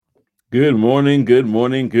Good morning, good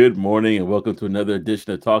morning, good morning, and welcome to another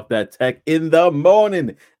edition of Talk That Tech in the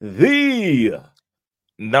Morning. The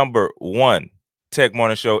Number one tech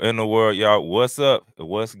morning show in the world, y'all. What's up?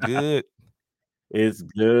 What's good? It's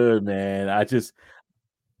good, man. I just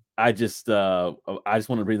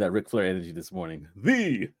want to bring that Ric Flair energy this morning.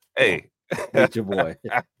 The Hey, Nature Boy.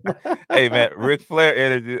 hey, man, Ric Flair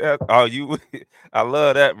energy. Oh, you, I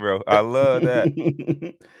love that, bro. I love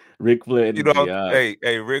that. Ric Flair You know, energy.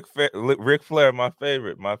 hey, Ric Flair, my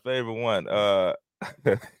favorite one.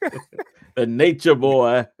 The Nature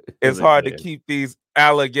Boy, as It's they hard to say. keep these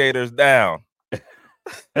alligators down.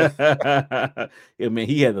 Yeah, man,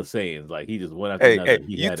 he had the sayings like he just one after Hey, another.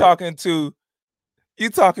 He you had it. talking to, you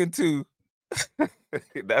talking to.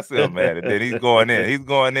 That's him, man. And then he's going in. He's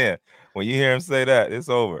going in. When you hear him say that, it's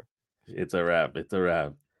over. It's a wrap. It's a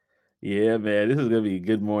wrap. Yeah, man, this is gonna be a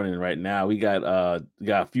good morning right now. We got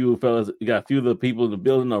a few fellas, we got a few of the people in the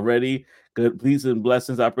building already. Good peace and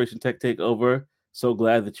blessings, Operation Tech Takeover. So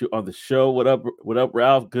glad that you're on the show. What up,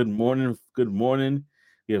 Ralph? Good morning, good morning.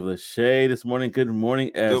 We have Lachey this morning. Good morning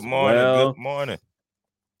Good as morning. Good well. morning.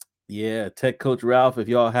 Yeah, Tech Coach Ralph. If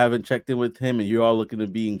y'all haven't checked in with him and you're all looking to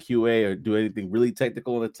be in QA or do anything really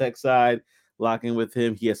technical on the tech side, lock in with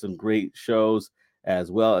him. He has some great shows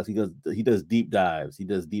as well as he does deep dives. He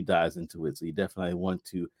does deep dives into it. So you definitely want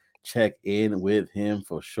to check in with him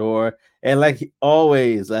for sure. And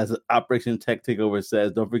always, as Operation Tech Takeover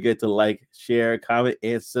says, don't forget to like, share, comment,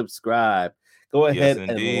 and subscribe. Go Yes, ahead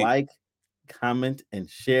and indeed. like, comment, and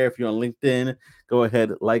share if you're on LinkedIn. Go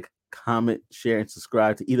ahead, like, comment, share, and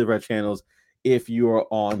subscribe to either of our channels if you are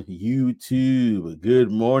on YouTube.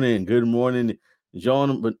 Good morning,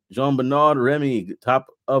 Jean Bernard Remy, top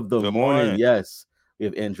of the Good morning. morning. Yes, we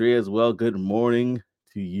have Andrea as well. Good morning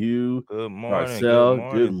to you, Good morning. Good Marcel. Good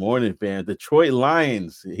morning. morning, fam. Detroit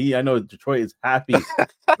Lions. I know Detroit is happy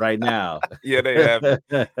right now. Yeah, they happy.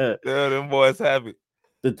 Yeah, them boys happy.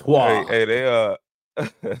 The Hey, Trois. hey,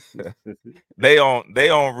 they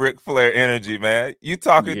on Ric Flair energy, man. You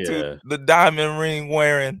talking to Yeah. the diamond ring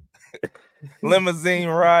wearing, limousine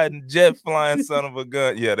riding, jet flying son of a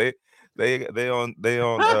gun. Yeah, they on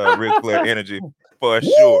Ric Flair energy for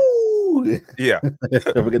sure. Woo! Yeah.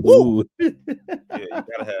 Don't forget the Woo! woo. Yeah, you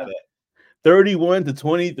gotta have that.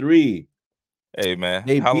 31-23. Hey man,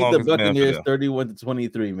 They how beat long the it's been for Buccaneers them?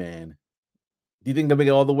 31-23, man. Do you think they'll make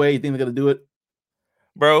it all the way? You think they're gonna do it?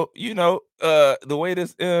 Bro, the way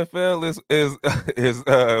this NFL is is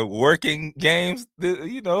working games,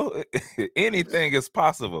 anything is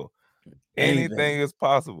possible. Anything. Anything is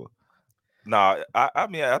possible. Nah, I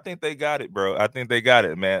mean, I think they got it, bro. I think they got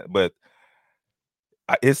it, man. But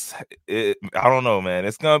I don't know, man.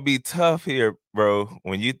 It's gonna be tough here, bro.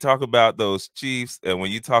 When you talk about those Chiefs and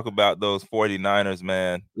when you talk about those 49ers,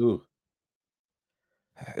 man, Ooh,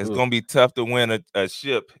 it's ooh. gonna be tough to win a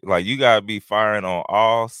ship. Like you gotta be firing on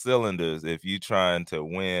all cylinders if you trying to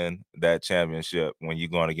win that championship when you're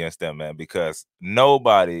going against them, man. Because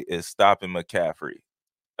nobody is stopping McCaffrey.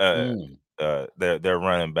 Uh, Mm. their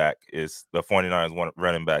running back is the 49ers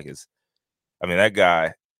running back is. I mean that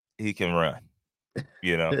guy, he can run.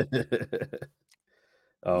 You know,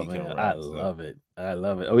 Oh he can man, I run. So love it. I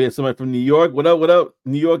love it. Oh, yeah, somebody from New York. What up? What up?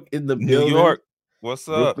 New York in the New building. York, what's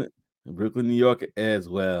up? Brooklyn, Brooklyn, New York as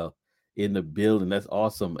well in the building. That's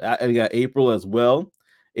awesome. I got April as well.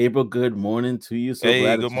 April, good morning to you. So Hey,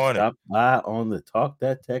 glad good that you morning. stopped by on the Talk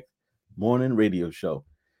That Tech morning radio show.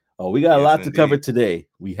 Oh, we got a Yes, lot to cover indeed, today.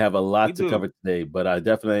 We have a we lot to do. cover today, but I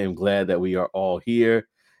definitely am glad that we are all here.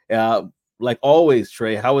 Uh, like always,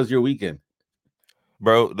 Trey, how was your weekend?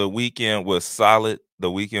 Bro, the weekend was solid.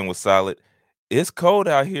 The weekend was solid. It's cold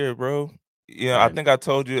out here, bro. I Right. think I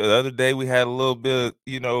told you the other day we had a little bit,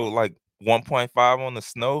 like 1.5 on the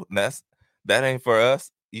snow. That ain't for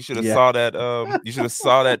us. You should have Yeah. saw that. You should have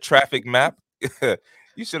saw that traffic map.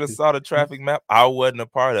 You should have saw the traffic map. I wasn't a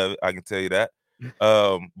part of it. I can tell you that.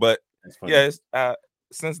 But That's yeah, funny.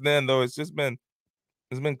 since then though, it's been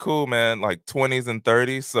cool, man. Like 20s and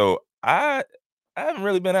 30s. So I haven't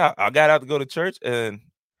really been out. I got out to go to church and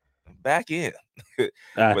back in.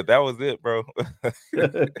 Ah. But that was it, bro.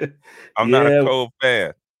 I'm not a Yeah. cold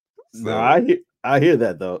fan. No, So, I hear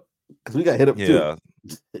that though, because we got hit up too. yeah.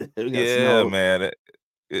 We got Yeah, snow. man.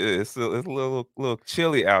 It's a little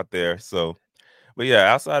chilly out there. So, but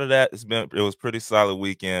yeah, outside of that, it was pretty solid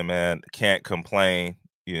weekend, man. Can't complain,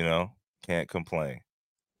 you know. Can't complain.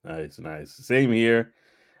 Nice, nice. Same here.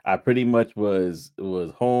 I pretty much was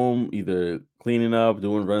home, either cleaning up,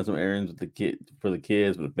 running some errands with the kids for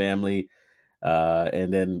the family.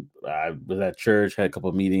 And then I was at church, had a couple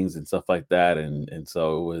of meetings and stuff like that, and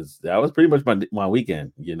so that was pretty much my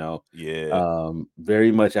weekend. Yeah.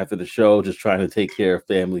 Very much after the show, just trying to take care of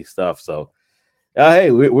family stuff. So,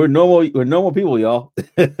 hey, we're normal people, y'all.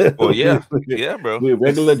 Well, we're, yeah. Yeah, bro. we're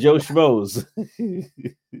regular Joe schmoes.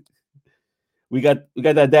 We got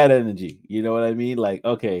that dad energy. You know what I mean? Like,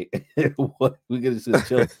 okay, we're just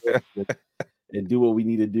chill and do what we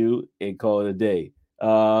need to do and call it a day.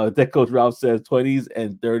 That coach Ralph says 20s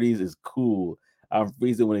and 30s is cool. I'm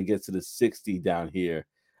freezing when it gets to the 60 down here.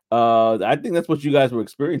 I think that's what you guys were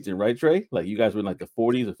experiencing, right, Trey? Like you guys were in like the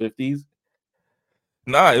 40s or 50s.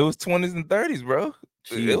 Nah, it was 20s and 30s, bro.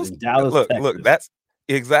 It Jeez, was in Dallas, look, Texas. that's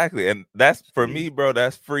exactly, and that's for me, Jeez. bro,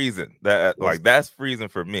 that's freezing. That's freezing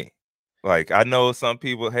for me. Like I know some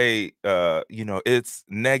people, hey, it's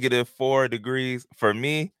 -4 degrees. For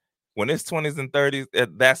me, when it's 20s and 30s,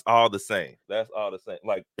 that's all the same. That's all the same.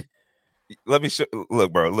 Like, let me show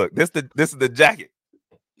look, bro, look. This is the jacket.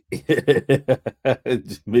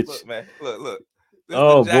 Mitch. Look, man. Look. This is the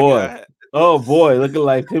Oh jacket boy. I had. Oh boy, looking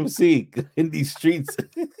like Pimp C in these streets.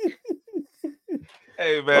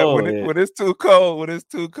 Hey man, Oh yeah. when it's too cold,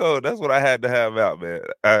 that's what I had to have out, man.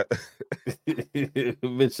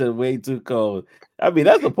 Mitch said way too cold. I mean,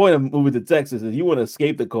 that's the point of moving to Texas is you want to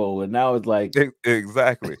escape the cold, and now it's like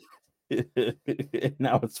Exactly.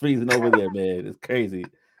 now it's freezing over there, man. It's crazy.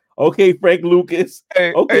 Okay, Frank Lucas.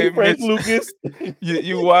 Okay, Hey, Frank Mitch, Lucas.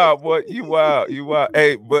 you wild boy, you wild.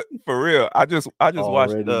 Hey, but for real, I just watched.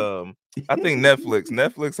 Already. I think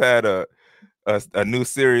Netflix had a new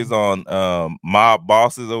series on mob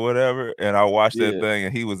bosses or whatever, and I watched that Yeah. thing,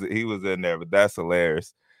 and he was in there, but that's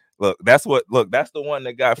hilarious. That's the one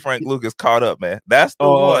that got Frank Lucas caught up, man. That's the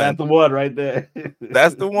Oh, that's one. the one right there.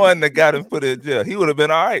 That's the one that got him put in jail. He would have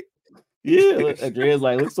been all right. Yeah, look, Andrea's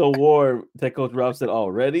like, looks so warm. Tech coach Ralph said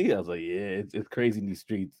already. I was like, yeah, it's crazy in these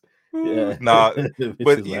streets. Yeah, Nah, Mitch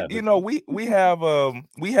but is laughing. we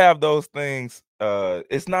have those things.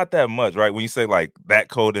 It's not that much, right? When you say like that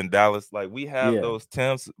cold in Dallas, like we have Yeah. those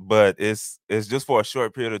temps, but it's just for a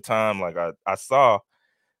short period of time. Like I saw,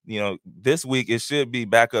 this week it should be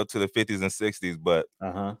back up to the 50s and 60s, but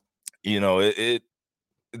Uh huh. it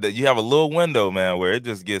that you have a little window, man, where it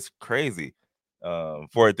just gets crazy,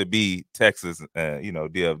 for it to be Texas,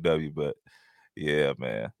 DFW. But yeah,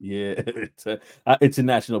 man. Yeah, it's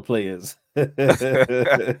international players. Hey,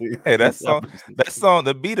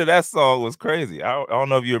 the beat of that song was crazy. I don't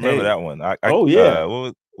know if you remember Hey, that one. oh yeah,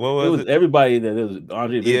 What it was was it? everybody that it was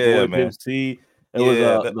Andre Big Yeah, Boy, Pimp man. C. It was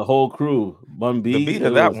Yeah, the whole crew, Bun the B. beat It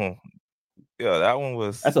of that was one. Yeah, that one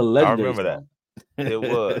was. that's a I legendary remember that. song. It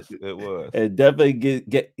was. It was. And definitely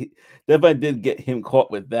did get him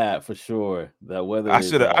caught with that for sure. That weather I is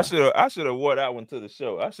should have. I should have wore that one to the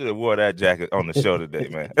show. I should have wore that jacket on the show today,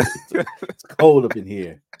 man. it's cold up in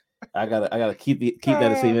here. I gotta keep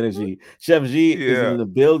that same energy. Chef G is in Yeah. the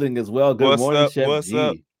building as well. Good What's morning, up? Chef What's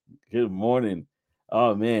up? G. Good morning.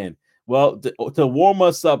 Oh man. Well, to warm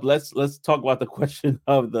us up, let's talk about the question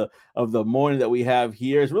of the morning that we have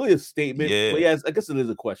here. It's really a statement. Well, Yeah. yes, I guess it is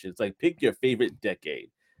a question. It's like pick your favorite decade.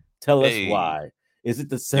 Tell us Hey, why. Is it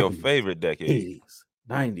the your 70s, favorite decade? 80s,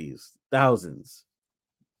 90s, thousands,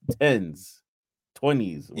 tens,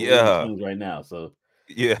 20s? Well, we're in the Yeah. 20s right now, so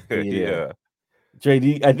Yeah. yeah. Yeah.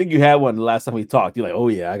 Trey, I think you had one the last time we talked. You're like, oh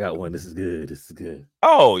yeah, I got one. This is good. This is good.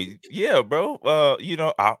 Oh, yeah, bro.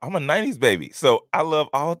 I'm a 90s baby. So I love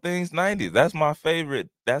all things 90s. That's my favorite.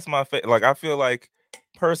 That's my favorite. Like I feel like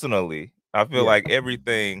personally, I feel Yeah, like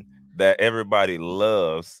everything that everybody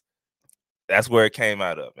loves, that's where it came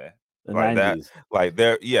out of, man. the Like that, '90s. like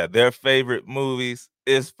their favorite movies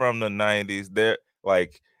is from the 90s.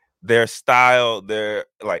 Their style, their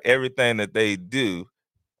like everything that they do,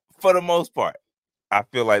 for the most part. I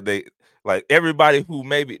feel like everybody who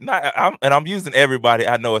maybe not I'm using everybody.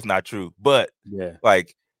 I know it's not true, but Yeah,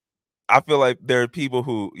 like I feel like there are people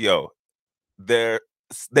who they're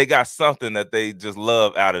they got something that they just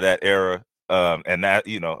love out of that era. And that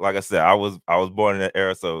like I said, I was born in that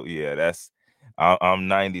era, so yeah, I'm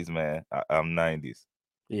 90s man. I'm 90s.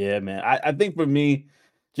 yeah, man. I think for me,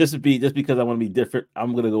 just because I want to be different,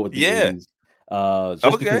 I'm gonna go with the Yeah. '80s.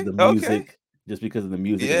 Just because of Okay. the Okay. music, just because of the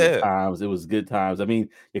music and the Yeah. times, it was good times. I mean,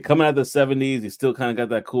 you're coming out of the '70s, you still kind of got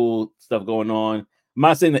that cool stuff going on. I'm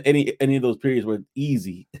not saying that any of those periods were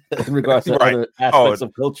easy in regards to Right. other Oh, aspects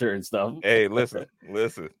of culture and stuff. hey, listen.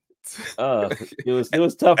 Uh, it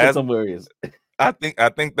was tough in As some areas. I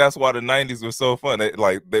think that's why the 90s were so fun.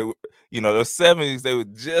 The 70s they were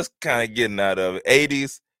just kind of getting out of it.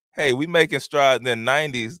 80s, hey, we making strides. Then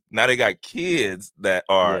 90s, now they got kids that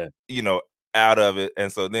are Yeah, out of it,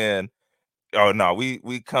 and so then Oh no,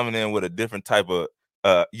 we coming in with a different type of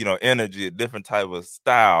energy, a different type of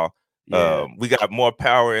style. Yeah, We got more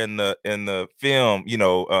power in the film,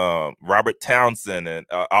 Robert Townsend and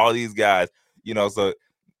all these guys, so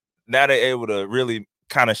now they're able to really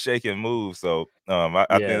kind of shake and move. So I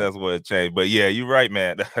think yeah. that's what it changed. But yeah, you're right,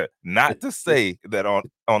 man. Not to say that on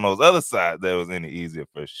those other sides that was any easier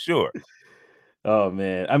for sure. Oh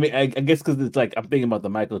man, I mean, I guess because it's like I'm thinking about the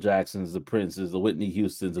Michael Jacksons, the Princes, the Whitney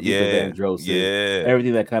Houstons, the Luther Yeah, Vandrosses, yeah,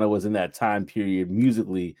 everything that kind of was in that time period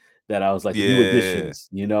musically. That I was like the new yeah, additions,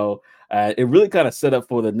 it really kind of set up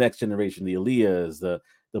for the next generation, the Aaliyahs,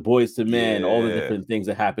 the Boys to Men, all the yeah. different things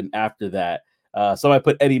that happened after that. So I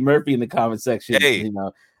put Eddie Murphy in the comment section. Hey, man,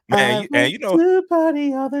 I want to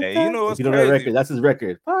party all the time. If what's you know that crazy? record, that's his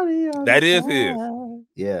record. Party all the That is his. time.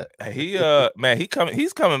 Yeah. Man,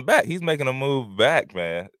 he's coming back. He's making a move back,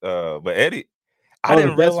 man. But Eddie, I Oh, the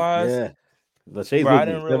didn't best. realize, Yeah. Lachey's bro, I with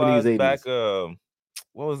me. didn't 70s, realize back 80s.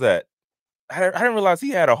 what was that? I didn't realize he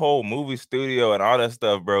had a whole movie studio and all that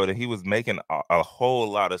stuff, bro, that he was making a whole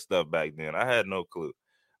lot of stuff back then. I had no clue.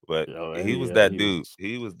 But he was Yeah, that he was. dude.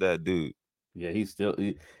 He was that dude. Yeah, he's still.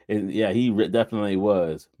 And yeah, definitely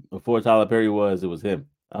was. Before Tyler Perry was, it was him.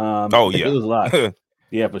 Oh It yeah. was a lot.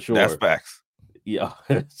 Yeah, for That's sure. facts. Yeah,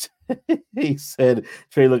 he said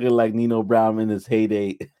Trey looking like Nino Brown in his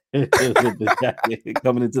heyday with the jacket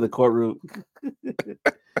coming into the courtroom.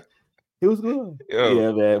 It was good. Yo.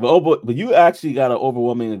 Yeah, man. But you actually got an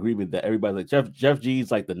overwhelming agreement that everybody's like Jeff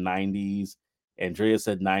G's like the '90s. Andrea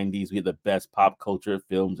said '90s. We had the best pop culture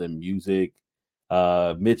films and music.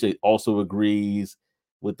 Mitch also agrees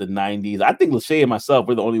with the '90s. I think Lachey and myself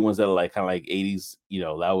we're the only ones that are like kind of like '80s.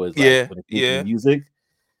 That was like Yeah, when it came to the yeah. music,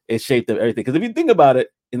 it shaped up everything. Because if you think about it,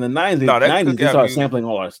 in the '90s, No, that they cookout started music. sampling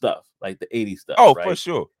all our stuff, like the '80s stuff, Oh, for right?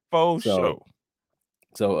 sure. For So sure.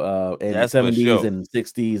 in the That's for '70s sure. and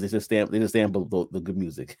 '60s, they just sample the good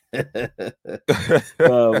music.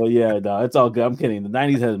 But yeah, no, it's all good. I'm kidding. The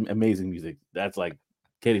 '90s had amazing music. That's like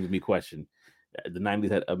can't even be questioned. The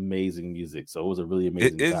 '90s had amazing music, so it was a really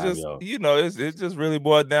amazing It's time, just yo. it's just really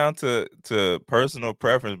boiled down to personal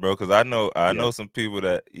preference, bro. Because I Yeah, know some people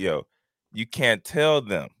that you can't tell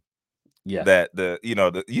them yeah, that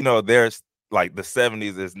there's like the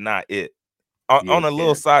 '70s is not it. yeah. On You a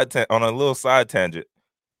little can. side tangent,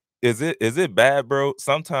 is it bad, bro?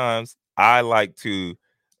 Sometimes I like to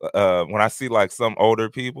when I see like some older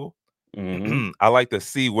people, Mm-hmm. I like to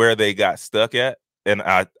see where they got stuck at. And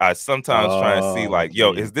I sometimes try and see Oh, like,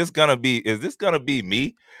 yo, same. is this gonna be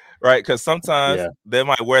me? Right. Cause sometimes Yeah. they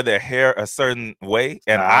might wear their hair a certain way.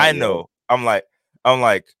 And I Yo. know I'm like,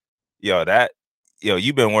 yo,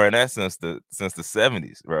 you've been wearing that since the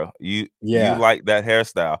 '70s, bro. You Yeah. like that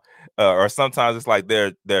hairstyle. Or sometimes it's like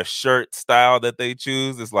their shirt style that they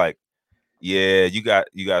choose. It's like, yeah, you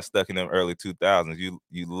got stuck in them early 2000s.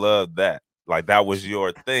 You love that. Like that was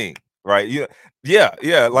your thing, right? Yeah, Yeah.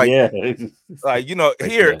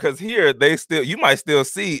 here, Yeah. because here you might still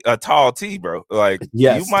see a tall T, bro. Like you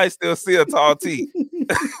Yes. might still see a tall T.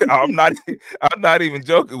 I'm not I'm not even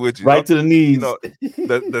joking with you. Right to the You knees. know,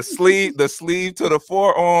 the sleeve to the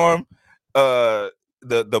forearm, uh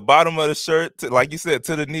the bottom of the shirt to, like you said,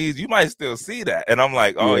 to the knees, you might still see that. And I'm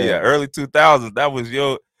like, oh yeah, Yeah. early 2000s, that was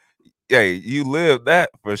you lived that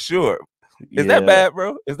for sure. Is that Yeah. bad,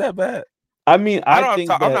 bro? Is that bad? I mean, I I don't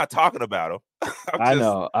think I'm that not talking about him. I'm I just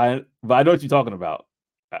know. But I know what you're talking about.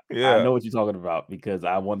 I yeah. know what you're talking about because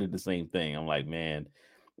I wondered the same thing. I'm like, man,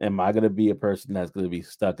 am I gonna be a person that's gonna be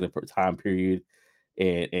stuck in a time period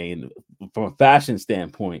and from a fashion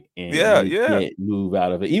standpoint and Yeah, really yeah. can't move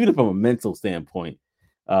out of it, even from a mental standpoint,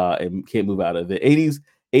 and can't move out of it. '80s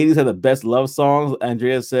had the best love songs.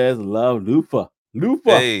 Andrea says, "Love Lufa, Lufa,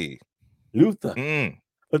 Hey, Luther." mm,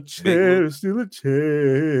 A Big Lou. chair is still a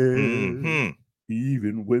chair, Hmm.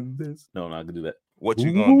 even when there's no, I'm not gonna do that. What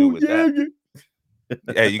you gonna do Ooh, with yeah, that? yeah.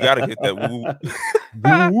 Hey, you gotta hit that woo.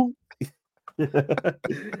 Woo.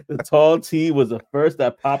 The tall T was the first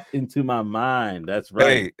that popped into my mind. That's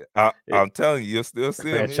right. Hey, It, I'm telling you, you'll still see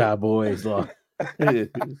him here. franchise boys law. That's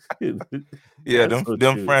Yeah, them so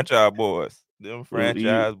them true. franchise boys. Them Leave,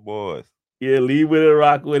 franchise boys. yeah, leave with it,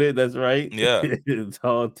 rock with it. That's right. Yeah.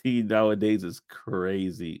 Tall T nowadays is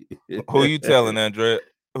crazy. Who you telling, Andrea?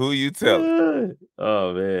 Who you telling?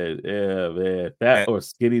 Oh man, yeah, man. Fat And, or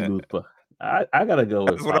skinny and Lupa. I gotta go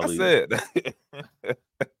with that's what I probably. said.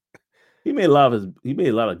 He made a lot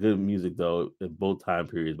of good music though in both time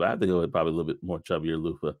periods, but I have to go with probably a little bit more chubbier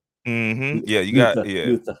Lufa. Yeah, you got Luther, yeah.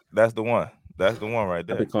 Luther. That's the one. That's the one right I've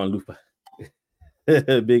there. been calling Luther.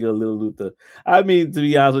 Big or little Luther. I mean, to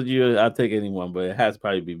be honest with you, I'll take anyone, but it has to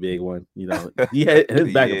probably be big one. His backup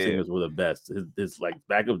Yeah. singers were the best. His like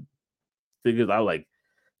backup figures. I like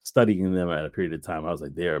studying them at a period of time. I was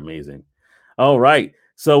like, they're amazing. All right.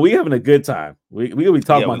 So we having a good time. We gonna be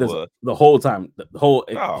talking Yeah, about we this were. the whole time, the Oh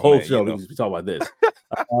whole man, show. We just be talking about this.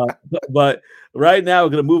 But right now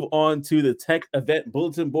we're gonna move on to the tech event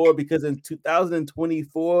bulletin board because in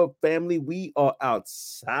 2024, family, we are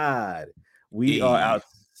outside. We are E,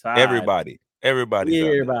 outside. everybody's out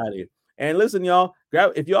there. Everybody. And listen, y'all,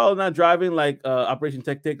 grab if y'all are not driving like Operation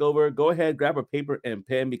Tech Takeover, go ahead, grab a paper and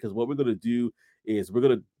pen because what we're gonna do is we're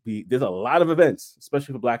gonna be there's a lot of events,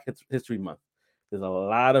 especially for Black History Month. There's a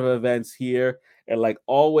lot of events here, and like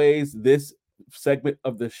always, this segment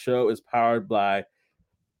of the show is powered by.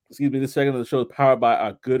 Excuse me, this segment of the show is powered by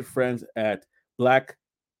our good friends at Black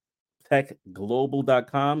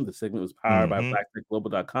techglobal.com. The segment was powered by Mm-hmm.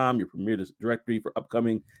 blacktechglobal.com, your premier directory for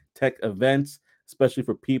upcoming tech events, especially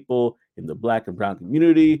for people in the Black and Brown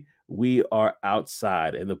community. We are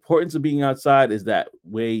outside. And the importance of being outside is that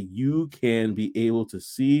way you can be able to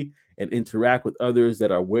see and interact with others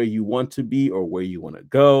that are where you want to be or where you want to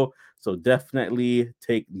go. So definitely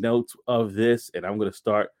take notes of this. And I'm going to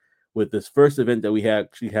start with this first event that we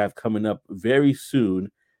actually have coming up very soon.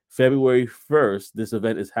 February 1st, this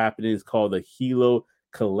event is happening. It's called the Hilo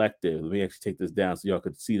Collective. Let me actually take this down so y'all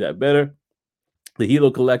could see that better. The Hilo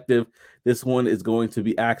Collective, this one is going to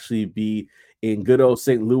be in good old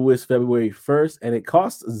St. Louis, February 1st, and it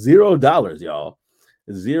costs $0, y'all.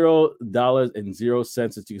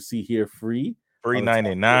 $0.00 as you can see here, free Free on the top right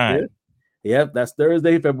there. 99. Yep, that's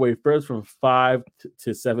Thursday, February 1st from 5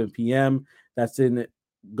 to 7 p.m. That's going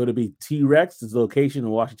to be T-Rex. This location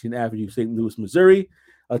in Washington Avenue, St. Louis, Missouri.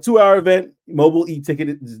 A 2-hour event. Mobile e-ticket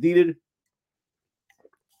is needed.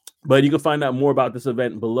 But you can find out more about this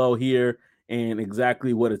event below here and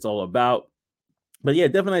exactly what it's all about. But yeah,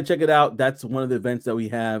 definitely check it out. That's one of the events that we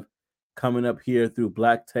have coming up here through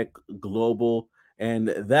Black Tech Global. And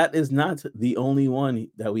that is not the only one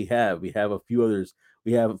that we have. We have a few others.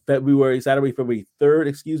 We have Saturday, February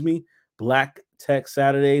 3rd, Black Tech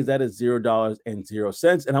Saturdays. That is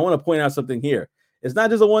 $0.00. And I want to point out something here. It's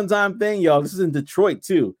not just a one-time thing, y'all. This is in Detroit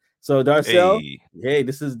too. So Darcel, hey,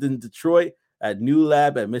 this is in Detroit at New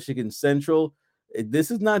Lab at Michigan Central.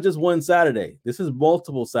 This is not just one Saturday. This is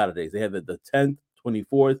multiple Saturdays. They have the 10th,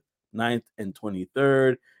 24th, 9th, and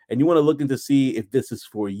 23rd. And you want to look into see if this is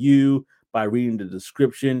for you by reading the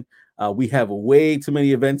description. We have way too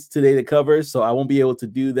many events today to cover, so I won't be able to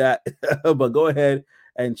do that. But go ahead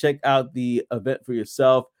and check out the event for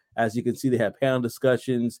yourself. As you can see, they have panel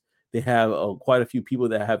discussions. They have quite a few people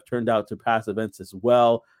that have turned out to past events as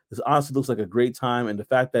well. This honestly looks like a great time. And the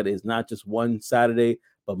fact that it's not just one Saturday,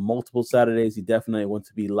 but multiple Saturdays, you definitely want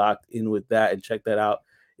to be locked in with that and check that out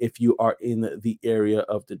if you are in the area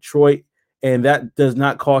of Detroit. And that does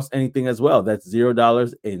not cost anything as well. That's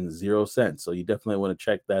 $0.00. So you definitely want to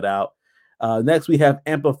check that out. Next, we have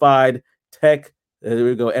Amplified Tech. There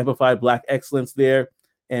we go, Amplified Black Excellence there.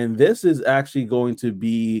 And this is actually going to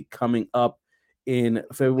be coming up in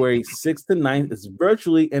February 6th to 9th. It's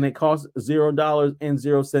virtually, and it costs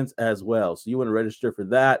 $0.00 as well. So you want to register for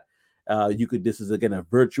that. This is again a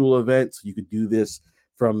virtual event. So you could do this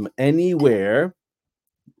from anywhere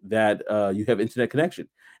that you have internet connection.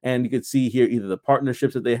 And you can see here either the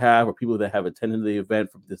partnerships that they have or people that have attended the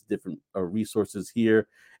event from this different resources here.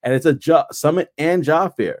 And it's a summit and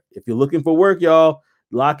job fair. If you're looking for work, y'all,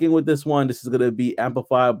 lock in with this one. This is going to be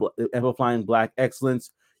Amplifying Black Excellence.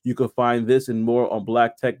 You can find this and more on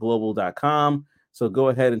blacktechglobal.com. So go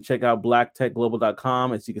ahead and check out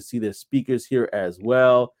blacktechglobal.com. As you can see, there's speakers here as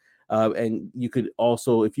well. And you could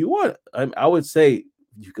also, if you want, I would say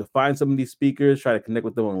you could find some of these speakers, try to connect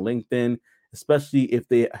with them on LinkedIn, especially if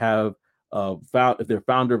they have if they're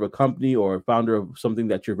founder of a company or a founder of something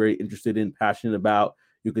that you're very interested in, passionate about.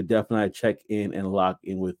 You could definitely check in and lock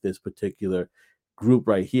in with this particular group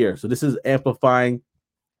right here. So this is Amplifying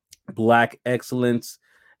Black Excellence,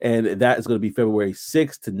 and that is going to be February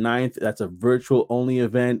 6th to 9th. That's a virtual only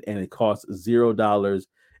event, and it costs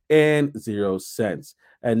 $0.00.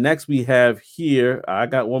 And next we have here, I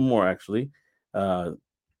got one more actually.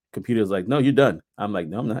 Computer's like, no, you're done. I'm like,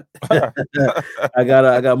 no, I'm not. I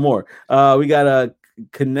got more. We got a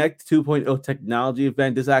Connect 2.0 technology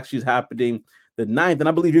event. This actually is happening the 9th, and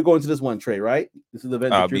I believe you're going to this one, Trey, right? This is the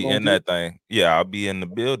event I'll that you're be going in to. that thing. Yeah, I'll be in the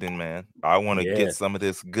building, man. I want to Yeah. get some of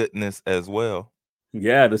this goodness as well.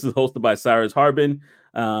 Yeah, this is hosted by Cyrus Harbin,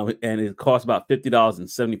 and it costs about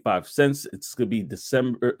 $50.75. It's going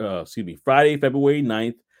to be Friday, February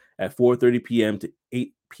 9th at 4:30 p.m. to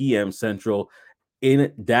 8 p.m. Central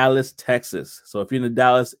in Dallas, Texas. So if you're in the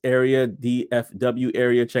Dallas area, DFW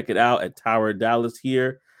area, check it out at Tower Dallas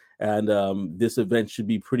here. And this event should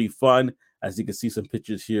be pretty fun. As you can see some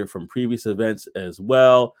pictures here from previous events as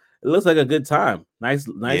well. It looks like a good time. Nice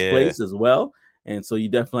Yeah, place as well. And so you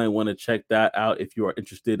definitely want to check that out if you are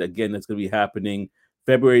interested. Again, that's going to be happening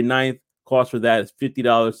February 9th. Cost for that is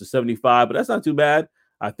 $50 to $75, but that's not too bad.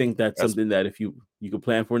 I think that's that's something that if you can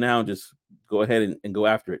plan for now, just go ahead and go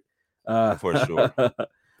after it. for sure.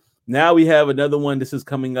 Now we have another one. This is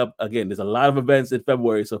coming up again. There's a lot of events in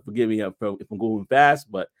February, so forgive me if I'm going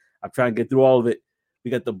fast, but I'm trying to get through all of it.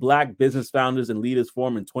 We got the Black Business Founders and Leaders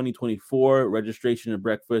Forum in 2024. Registration and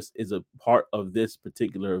breakfast is a part of this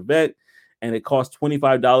particular event, and it costs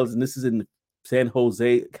 $25. And this is in San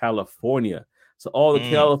Jose, California. So all the Mm,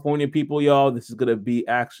 California people, y'all, this is going to be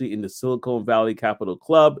actually in the Silicon Valley Capital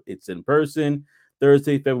Club. It's in person.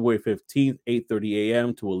 Thursday, February 15th, 8:30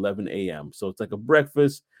 a.m. to 11 a.m. So it's like a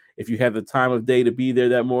breakfast. If you have the time of day to be there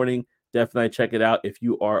that morning, definitely check it out. If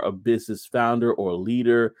you are a business founder or a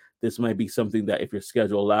leader, this might be something that if your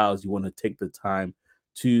schedule allows, you want to take the time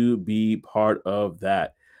to be part of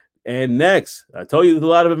that. And next, I told you there's a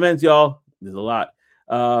lot of events, y'all. There's a lot.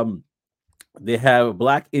 They have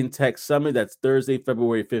Black in Tech Summit. That's Thursday,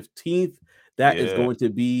 February 15th. That is yeah, going to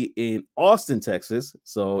be in Austin, Texas.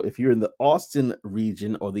 So if you're in the Austin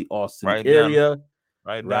region or the Austin right down, area,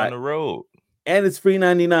 right down right, the road. and it's free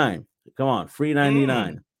 99. Come on, free Mm,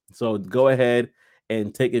 99. So go ahead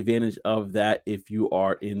and take advantage of that if you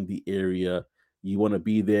are in the area. You want to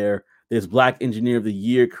be there. There's Black Engineer of the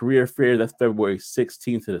Year Career Fair. That's February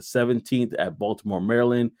 16th to the 17th at Baltimore,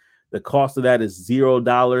 Maryland. The cost of that is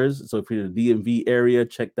 $0. So if you're in the DMV area,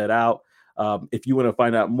 check that out. If you want to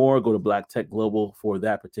find out more, go to Black Tech Global for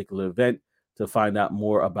that particular event to find out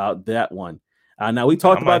more about that one. Now we I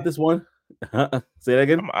talked about might, this one. Say that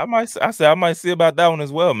again. I said I might see about that one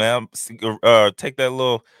as well, man. Take that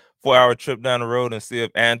little 4 hour trip down the road and see if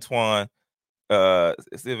Antoine's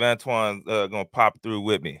gonna pop through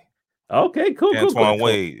with me. Okay, cool. Antoine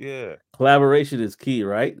Wade, yeah, Collaboration is key,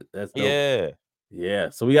 right? That's dope. yeah. Yeah.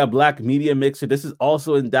 So we got Black Media Mixer. This is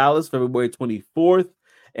also in Dallas, February 24th.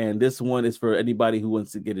 And this one is for anybody who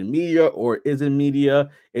wants to get in media or is in media.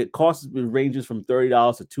 It ranges from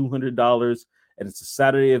 $30 to $200. And it's a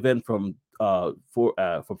Saturday event from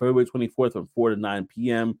February 24th from 4 to 9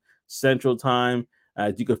 p.m. Central Time.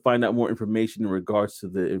 You can find out more information in regards to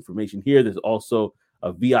the information here. There's also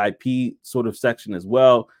a VIP sort of section as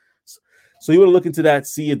well. So you want to look into that,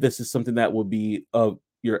 see if this is something that will be of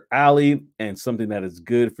your alley and something that is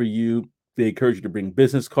good for you. They encourage you to bring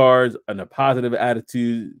business cards and a positive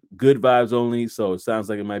attitude, good vibes only. So it sounds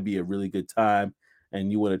like it might be a really good time.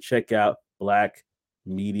 And you want to check out Black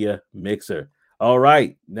Media Mixer. All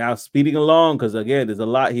right. Now speeding along, because again, there's a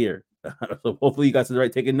lot here. So hopefully you guys are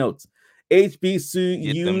right taking notes. HBC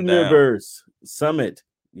Get them down. Universe Summit.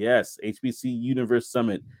 Yes, HBC Universe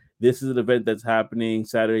Summit. This is an event that's happening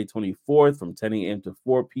Saturday 24th from 10 a.m. to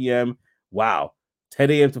 4 p.m. Wow. 10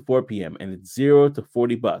 a.m. to 4 p.m. and it's $0 to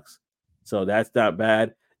 $40. So that's not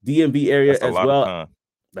bad. DMV area That's a as lot of well. time.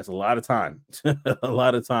 That's a lot of time. A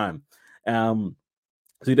lot of time. So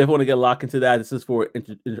you definitely want to get locked into that. This is for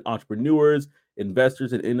entrepreneurs,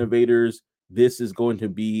 investors, and innovators. This is going to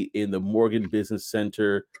be in the Morgan Business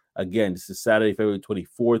Center. Again, this is Saturday, February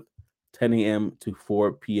 24th, 10 a.m. to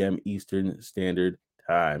 4 p.m. Eastern Standard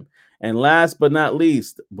Time. And last but not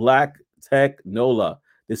least, Black Tech NOLA.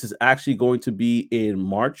 This is actually going to be in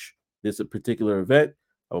March. This is a particular event.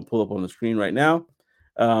 I will pull up on the screen right now.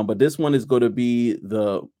 But this one is going to be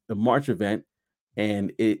the March event,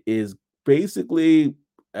 and it is basically,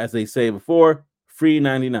 as they say before, free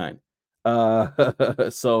 99.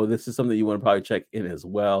 So this is something you want to probably check in as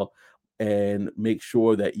well and make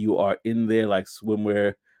sure that you are in there like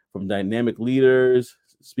swimwear from dynamic leaders,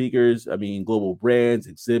 speakers, I mean global brands,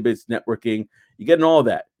 exhibits, networking. You're getting all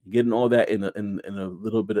that. You're getting all that in a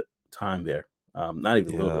little bit of time there. Not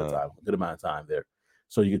even a little bit of Yeah. time, a good amount of time there.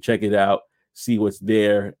 So you can check it out, see what's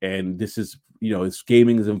there. And this is, it's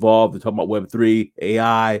gaming is involved. They're talking about Web3,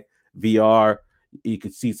 AI, VR. You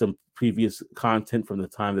could see some previous content from the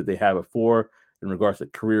time that they had before in regards to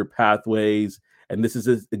career pathways. And this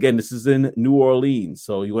is in New Orleans.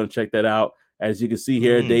 So you want to check that out. As you can see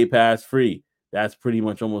here, Mm, day pass free. That's pretty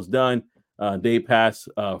much almost done. Day pass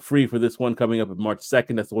free for this one coming up on March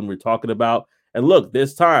 2nd. That's the one we're talking about. And look,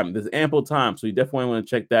 there's ample time. So you definitely want to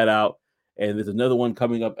check that out. And there's another one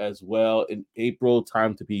coming up as well in April,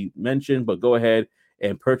 time to be mentioned. But go ahead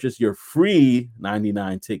and purchase your free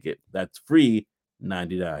 99 ticket. That's free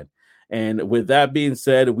 99. And with that being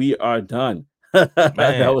said, we are done. That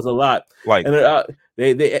man, was a lot. like, And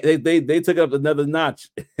they took up another notch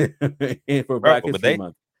for bro, Black History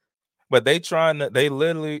Month. but they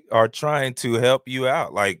literally are trying to help you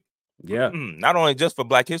out. Like Yeah. not only just for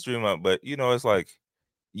Black History Month, but it's like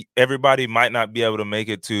everybody might not be able to make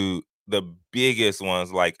it to the biggest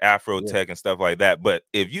ones like Afro Yeah. Tech and stuff like that. But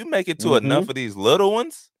if you make it to Mm-hmm. enough of these little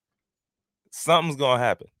ones, something's gonna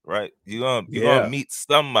happen, right? You're gonna Yeah. meet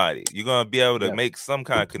somebody. You're gonna be able to Yeah. make some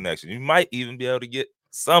kind of connection. You might even be able to get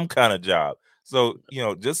some kind of job. So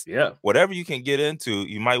just Yeah. whatever you can get into,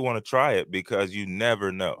 you might want to try it because you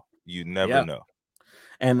never know. You never Yeah. know.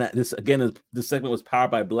 And this segment was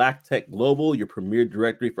powered by Black Tech Global, your premier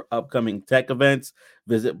directory for upcoming tech events.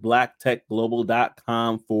 Visit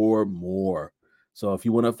blacktechglobal.com for more. So if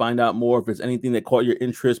you want to find out more, if there's anything that caught your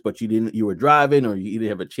interest, but you were driving or you didn't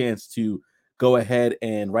have a chance to go ahead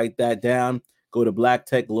and write that down, go to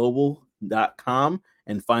blacktechglobal.com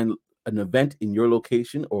and find an event in your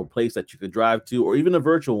location or a place that you could drive to, or even a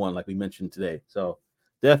virtual one like we mentioned today. So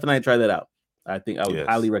definitely try that out. I think I would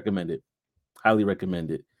highly Yes. recommend it. Highly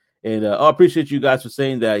recommend it. And I appreciate you guys for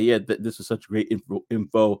saying that. Yeah, this is such great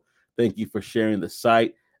info. Thank you for sharing the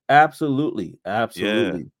site. Absolutely. Yeah.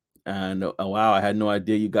 Absolutely. And wow, I had no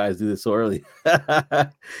idea you guys do this so early.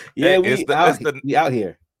 Yeah, Hey, it's the it's the we out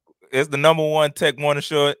here. it's the number one tech morning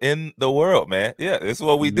show in the world, man. Yeah, it's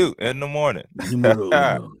what we do in the morning. Numero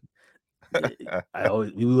uno.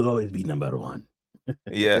 We will always be number one.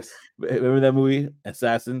 Yes. Remember that movie,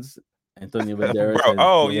 Assassins? Antonio Banderas Bro. and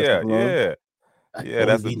Oh Sylvester yeah, Stallone. yeah. I Yeah, always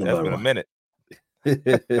that's be that's number been a one. minute.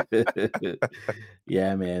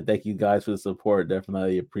 Yeah, man. Thank you guys for the support.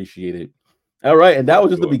 Definitely appreciate it. All right, and that For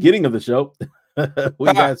was just the sure. beginning of the show.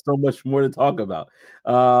 We got so much more to talk about.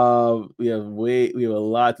 We have a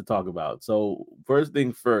lot to talk about. So first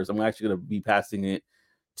thing first, I'm actually going to be passing it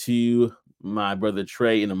to my brother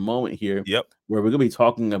Trey in a moment here, Yep. where we're going to be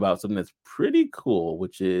talking about something that's pretty cool,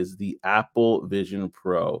 which is the Apple Vision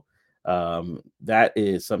Pro. That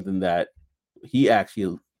is something that he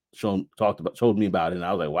actually told me about it, and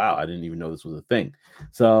I was like, wow, I didn't even know this was a thing.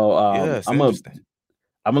 So Yeah, it's interesting.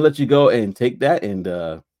 I'm gonna let you go and take that, and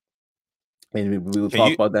we will Can talk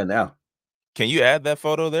you about that now. can you add that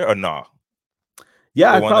photo there or no?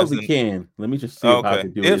 Yeah, The I one that's probably in. can. Let me just see if I Okay.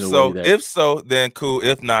 can do it If in a way so, that. if so, then cool.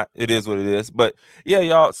 If not, it is what it is. But yeah,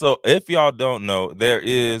 y'all. So if y'all don't know, there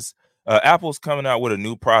is Apple's coming out with a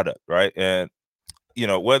new product, right? And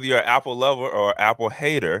whether you're an Apple lover or Apple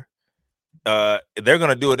hater, they're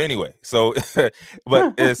gonna do it anyway. So,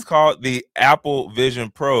 but it's called the Apple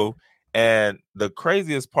Vision Pro. And the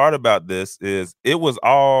craziest part about this is it was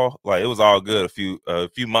all good a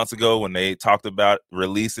few months ago when they talked about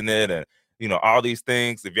releasing it and all these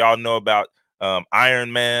things. If y'all know about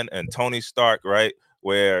Iron Man and Tony Stark, right,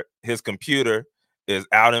 where his computer is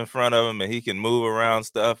out in front of him and he can move around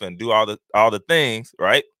stuff and do all the things,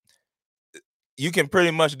 right? You can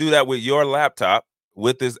pretty much do that with your laptop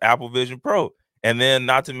with this Apple Vision Pro. And then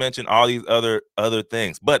not to mention all these other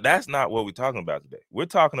things. But that's not what we're talking about today. We're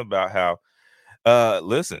talking about how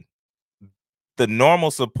listen, the normal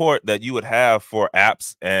support that you would have for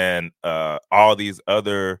apps and all these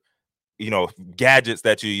other, gadgets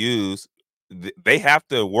that you use, they have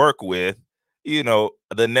to work with, the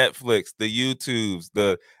Netflix, the YouTubes,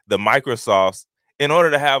 the Microsofts in order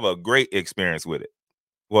to have a great experience with it.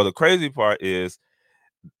 Well, the crazy part is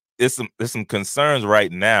there's some concerns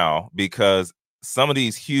right now because some of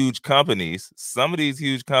these huge companies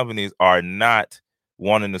are not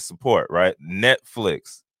wanting to support, right?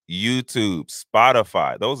 Netflix, YouTube,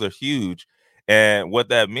 Spotify, those are huge. And what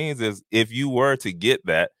that means is if you were to get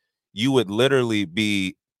that, you would literally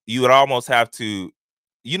you would almost have to,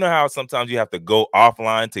 how sometimes you have to go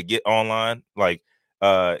offline to get online? Like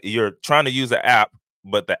you're trying to use an app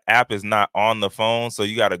but the app is not on the phone. So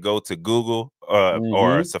you got to go to Google or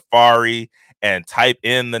Mm-hmm. Safari and type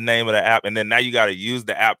in the name of the app. And then now you got to use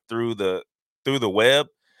the app through the web.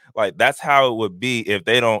 Like that's how it would be if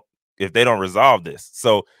they don't resolve this.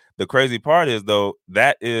 So the crazy part is though,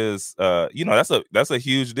 that is that's a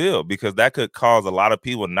huge deal because that could cause a lot of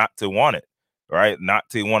people not to want it, right? Not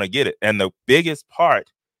to want to get it. And the biggest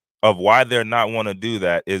part of why they're not want to do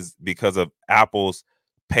that is because of Apple's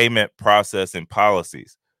payment process and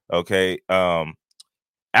policies. Okay.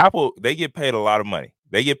 Apple, they get paid a lot of money.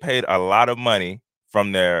 They get paid a lot of money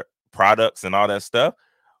from their products and all that stuff.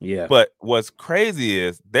 Yeah. But what's crazy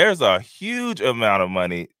is there's a huge amount of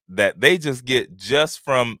money that they just get just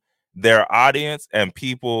from their audience and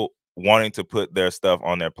people wanting to put their stuff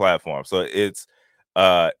on their platform. So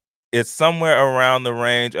uh it's somewhere around the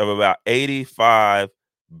range of about $85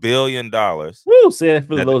 billion Woo! Say that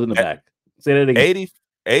for that those in the back. Say that again. 80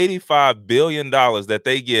 $85 billion that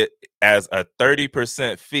they get as a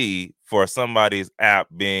 30% fee for somebody's app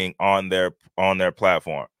being on their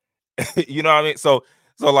platform. You know what I mean? So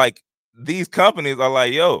like these companies are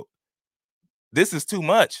like, yo, this is too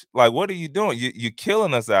much. Like, what are you doing? You're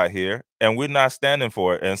killing us out here, and we're not standing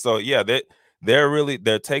for it. And so, yeah,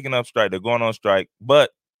 they're taking up strike. They're going on strike.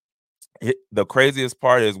 But the craziest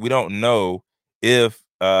part is we don't know if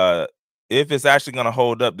it's actually going to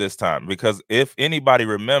hold up this time, because if anybody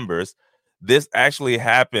remembers, this actually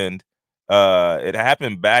happened. It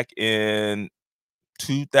happened back in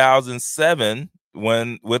 2007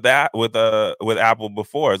 when with Apple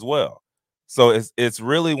before as well. So it's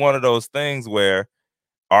really one of those things where,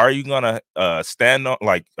 are you gonna are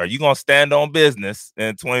you gonna stand on business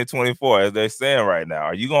in 2024, as they're saying right now?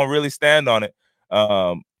 Are you gonna really stand on it?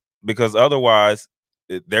 Because otherwise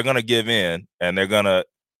they're gonna give in and they're gonna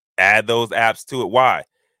add those apps to it. Why?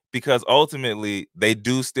 Because ultimately they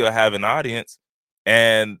do still have an audience,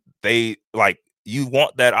 and they like, you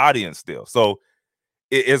want that audience still. So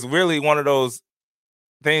it's really one of those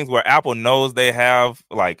things where Apple knows they have,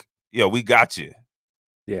 like, we got you.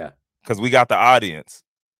 Yeah. Because we got the audience.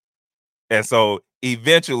 And so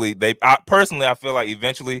eventually I feel like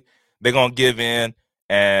eventually they're going to give in,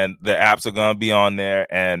 and the apps are going to be on there,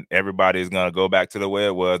 and everybody's going to go back to the way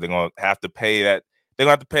it was. They're going to have to pay that. They're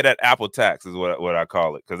going to have to pay that Apple tax, is what I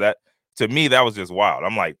call it. Because that, to me, that was just wild.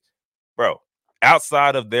 I'm like, bro,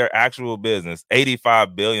 outside of their actual business,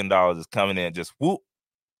 $85 billion is coming in just whoop.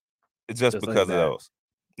 It's just like because of that. those.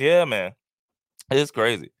 Yeah, man. It's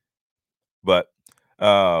crazy. But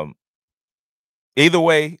either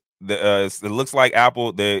way, it looks like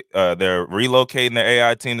Apple, they're relocating their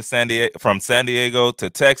AI team to from San Diego to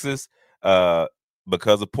Texas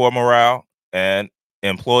because of poor morale and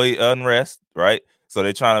employee unrest, right? So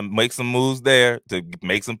they're trying to make some moves there to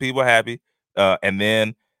make some people happy, and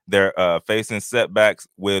then they're facing setbacks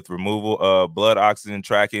with removal of blood oxygen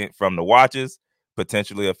tracking from the watches,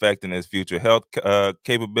 potentially affecting his future health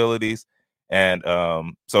capabilities. And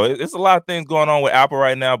so it's a lot of things going on with Apple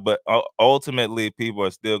right now, but ultimately people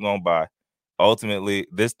are still going to buy. Ultimately,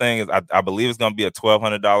 this thing is, I believe it's going to be a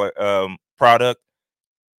 $1,200 product.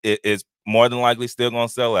 It's more than likely still going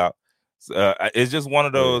to sell out. So, it's just one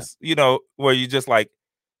of those, where you just like,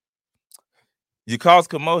 you cause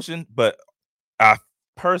commotion, but I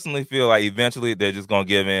personally feel like eventually they're just going to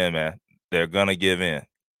give in, man. They're going to give in.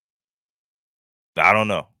 I don't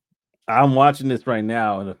know. I'm watching this right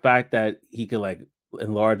now, and the fact that he could like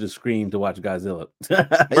enlarge the screen to watch Godzilla,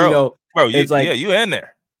 Bro, it's like, you in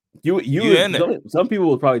there. You in there. some people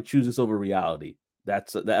would probably choose this over reality.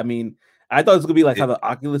 I mean, I thought it was gonna be like how the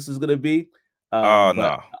Oculus is gonna be. But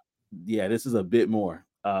no. Yeah, this is a bit more.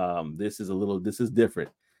 This is different.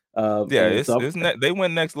 Yeah, they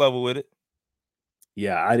went next level with it.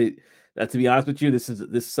 Yeah, I did. To be honest with you, this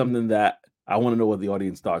is something that I want to know what the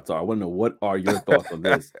audience thoughts are. I want to know, what are your thoughts on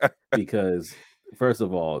this? Because first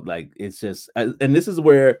of all, like, it's just, and this is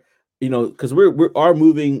where, because we are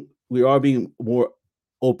being more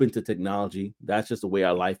open to technology. That's just the way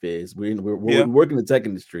our life is. We work in the tech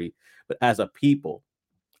industry, but as a people,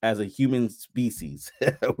 as a human species,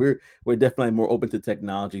 we're definitely more open to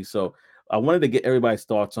technology. So I wanted to get everybody's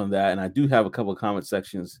thoughts on that, and I do have a couple of comments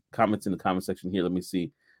in the comment section here. Let me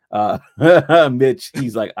see. Mitch,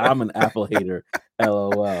 he's like, I'm an Apple hater.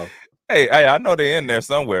 LOL. Hey, I know they're in there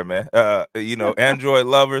somewhere, man. Android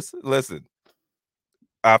lovers, listen,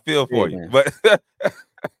 I feel for you, Man. but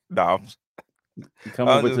no, come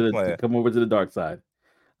over to the dark side.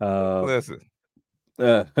 Listen,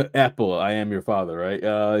 Apple, I am your father, right?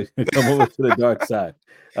 Come over to the dark side.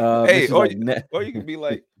 Hey, or you can be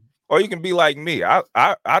like, me. I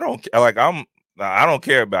don't like I don't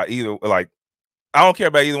care about either. Like, I don't care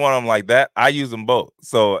about either one of them like that. I use them both.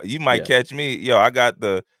 So you might catch me. I got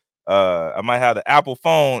I might have the Apple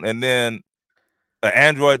phone and then an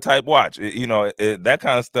Android type watch. That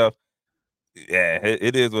kind of stuff. Yeah,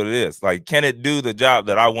 it is what it is. Like, can it do the job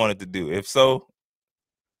that I want it to do? If so,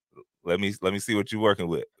 let me see what you're working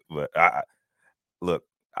with. But look,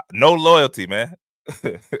 no loyalty, man.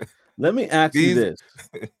 Let me ask you this.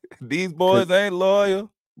 These boys ain't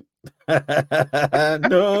loyal.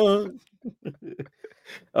 No.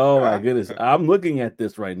 Oh my goodness. I'm looking at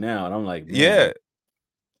this right now and I'm like, man,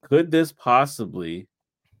 could this possibly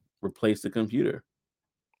replace the computer?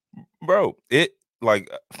 Bro,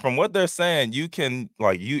 from what they're saying, you can,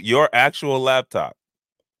 like, your actual laptop.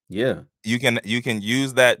 Yeah. You can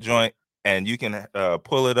use that joint and you can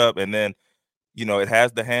pull it up, and then it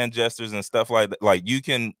has the hand gestures and stuff like that. Like, you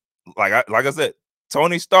can, like I said,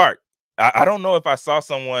 Tony Stark. I don't know if I saw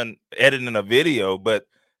someone editing a video, but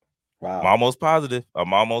wow. I'm almost positive,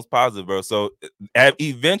 bro. So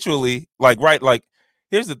eventually,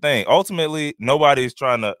 here's the thing. Ultimately, nobody's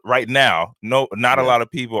trying to right now. Not a lot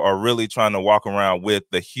of people are really trying to walk around with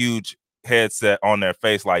the huge headset on their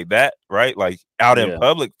face like that, right? Like out in Yeah.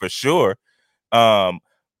 public for sure.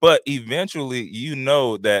 But eventually,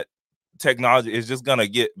 that technology is just gonna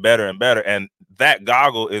get better and better, and that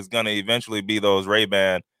goggle is gonna eventually be those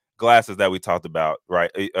Ray-Ban glasses that we talked about,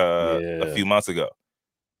 right? A Yeah. few months ago.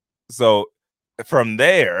 So from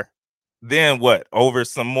there, then what? Over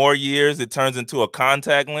some more years, it turns into a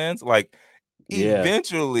contact lens. Like Yeah.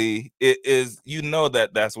 eventually, it is.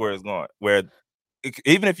 That's where it's going. Where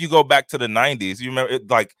even if you go back to the '90s, you remember it,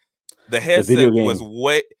 like the The video headset was game.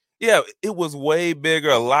 way. Yeah, it was way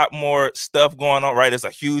bigger, a lot more stuff going on, right? It's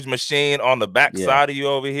a huge machine on the back Yeah. side of you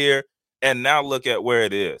over here. And now look at where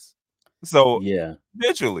it is. So Yeah.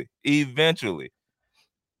 eventually.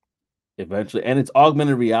 Eventually, and it's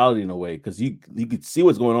augmented reality in a way because you could see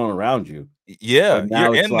what's going on around you, Yeah, but you're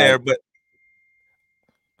now it's in there, like, but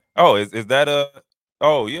oh, is that a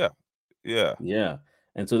oh yeah. Yeah. yeah.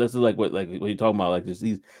 And so this is like what you're talking about. Like just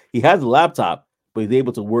he has a laptop, but he's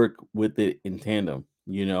able to work with it in tandem,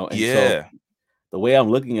 you know. And so Yeah. the way I'm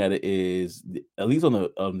looking at it is, at least on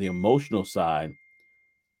the emotional side,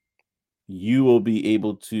 you will be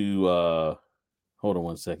able to hold on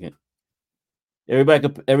one second.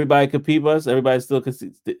 Everybody could peep us. Everybody still can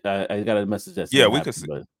see. I got a message that Yeah, something we could happened, see.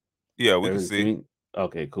 but Yeah, we could everybody's see. doing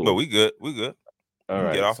okay. But Cool. we good. We good. You All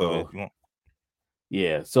can get right. off of it So if you want.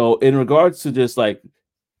 yeah. So in regards to just like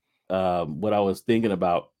what I was thinking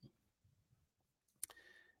about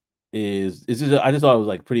is it's just I just thought it was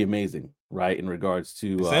like pretty amazing, right? In regards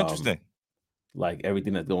to It's interesting. like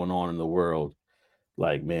everything that's going on in the world.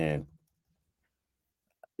 Like, man,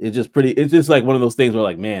 it's just pretty. It's just like one of those things where,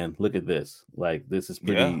 like, man, look at this. Like, this is Yeah.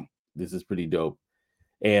 pretty. This is pretty dope.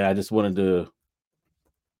 And I just wanted to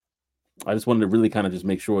really kind of just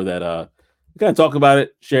make sure that kind of talk about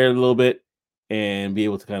it, share it a little bit, and be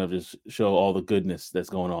able to kind of just show all the goodness that's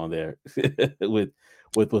going on there with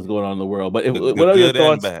what's going on in the world. But The what are your good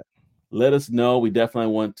and thoughts? bad. Let us know. We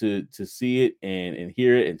definitely want to see it and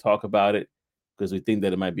hear it and talk about it because we think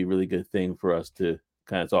that it might be a really good thing for us to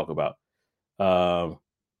kind of talk about. Um,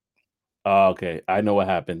 okay, I know what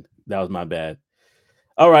happened. That was my bad.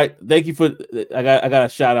 All right, thank you for. I got a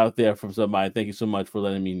shout out there from somebody. Thank you so much for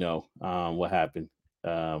letting me know what happened.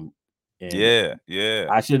 Um, and Yeah, yeah.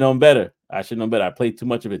 I should have known better. I should have known better. I played too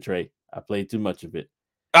much of it, Trey. I played too much of it.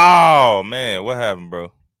 Oh man, what happened,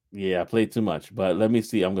 bro? Yeah, I played too much. But let me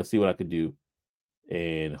see. I'm gonna see what I could do,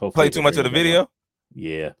 and hopefully Play I too can much bring of the it back on. video?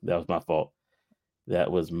 Yeah, that was my fault.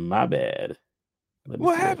 That was my bad. Let me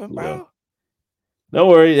What see what I happened, can do. bro? Don't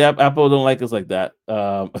worry, Apple don't like us like that.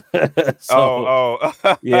 So Oh,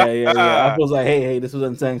 yeah. oh. Apple's like, hey, this was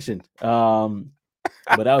unsanctioned.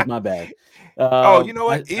 But that was my bad. Oh, you know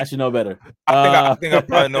what? I should know better. I think I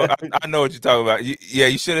probably know. I know what you're talking about. Yeah,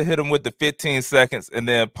 you should have hit him with the 15 seconds and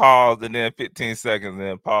then pause, and then 15 seconds and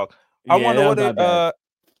then pause. I Yeah, wonder that was what my it. bad.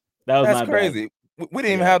 That was That's my bad. crazy. We didn't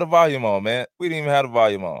even Yeah. have the volume on, man. We didn't even have the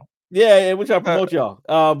volume on. Yeah, we try to Uh, promote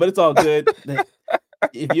y'all. But it's all good.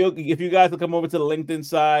 If you guys will come over to the LinkedIn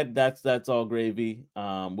side, that's all gravy.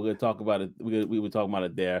 We're gonna talk about it. We were talking about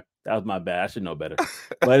it there. That was my bad. I should know better.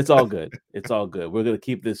 But it's all good. It's all good. We're gonna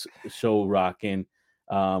keep this show rocking.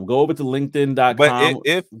 Go over to but linkedin.com.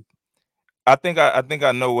 if I think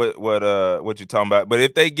I know what you're talking about. But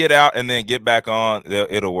if they get out and then get back on,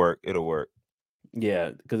 it'll work. It'll work. Yeah,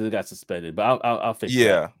 because it got suspended. But I'll fix that.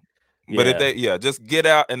 Yeah. But if Yeah. they just get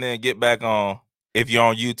out and then get back on if you're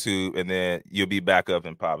on YouTube, and then you'll be back up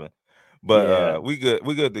and popping. But Yeah. we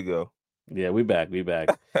good to go. Yeah, we back. We back.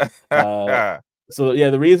 Uh so yeah,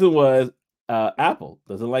 the reason was Apple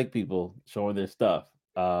doesn't like people showing their stuff.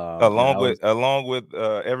 And I was along with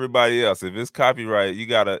everybody else. If it's copyright, you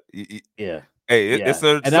gotta yeah. hey, Yeah. it's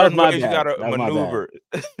a And that was certain my ways you bad. gotta That was my bad. maneuver.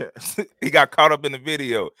 He got caught up in the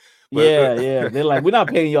video. But Yeah. They're like, we're not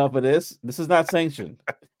paying y'all for this. This is not sanctioned.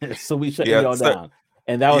 So we shutting yeah, y'all down.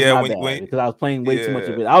 And that was yeah, my when bad because I was playing way too much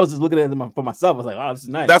yeah. of it. I was just looking at it for myself. I was like, oh, this is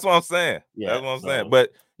That's nice. what I'm saying. That's Yeah. what I'm saying. So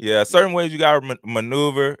But yeah, yeah. certain ways you gotta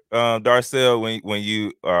maneuver, Darcel, when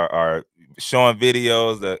you are showing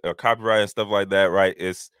videos that are copyright and stuff like that, right?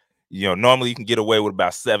 It's normally you can get away with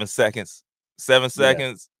about 7 seconds, seven Yeah.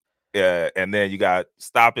 seconds, and then you got to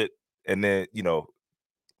stop it, and then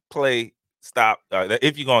play, stop,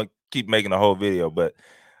 if you're gonna keep making the whole video. But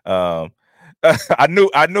um, I knew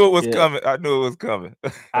it was Yeah. coming. I knew it was coming.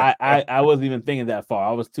 I wasn't even thinking that far.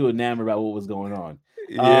 I was too enamored about what was going on.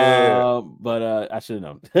 Yeah. But I should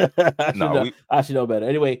have known. No, we I should know better.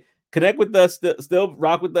 Anyway, connect with us. Still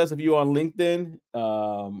rock with us if you're on LinkedIn.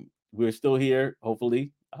 We're still here.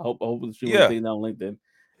 Hopefully, I hope the stream will yeah. stay down on LinkedIn.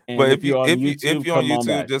 And But if you're on if YouTube, you're on come on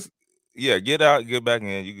YouTube, back. just get out, get back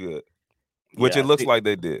in, you good. Which it Yeah, looks like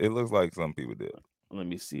they did. It looks like some people did. Let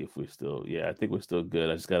me see if we're still. Yeah, I think we're still good.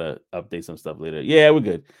 I just gotta update some stuff later. Yeah, we're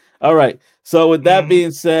good. All right. So with that Mhm.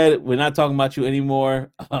 being said, we're not talking about you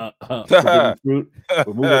anymore. Forbidden fruit.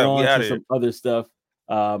 We're moving We on out to of here. some other stuff.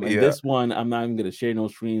 And Yeah. this one, I'm not even gonna share no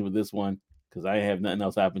screens with this one because I have nothing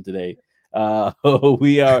else happen today.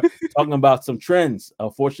 We are talking about some trends.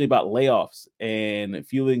 Unfortunately, about layoffs and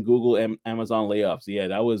fueling Google and Amazon layoffs. Yeah,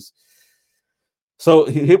 that was so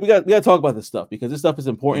here we got to talk about this stuff because this stuff is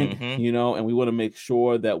important, Mhm. and we want to make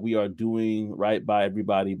sure that we are doing right by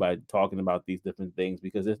everybody by talking about these different things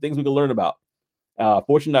because there's things we can learn about.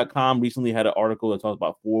 Fortune.com recently had an article that talks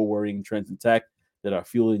about four worrying trends in tech that are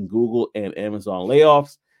fueling Google and Amazon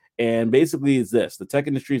layoffs. And basically, it's this: the tech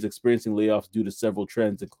industry is experiencing layoffs due to several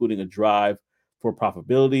trends, including a drive for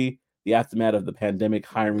profitability, the aftermath of the pandemic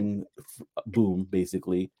hiring boom,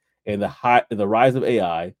 basically, and the rise of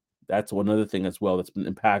AI. That's one other thing as well that's been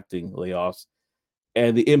impacting layoffs,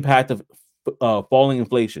 and the impact of falling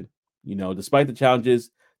inflation. Despite the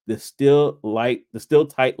challenges, the still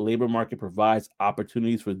tight labor market provides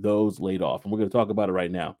opportunities for those laid off, and we're going to talk about it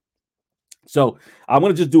right now. So I'm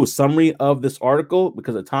going to just do a summary of this article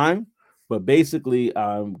because of time, but basically,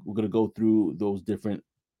 we're going to go through those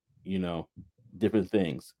you know, different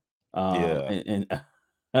things. Yeah. And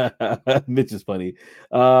Mitch is funny.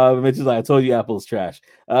 Mitch is like, I told you Apple's trash.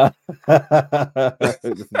 That's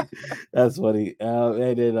funny.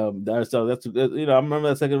 And then so I remember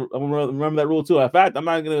that second. I remember that rule too. In fact, I'm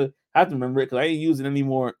not gonna have to remember it because I ain't using any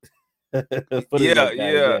more footage Yeah, like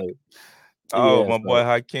that yeah. again. Oh, Yeah. my boy So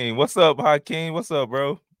Hakeem. What's up, Hakeem? What's up,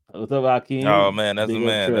 bro? what's up, Oh Hakeem? man, that's the Big up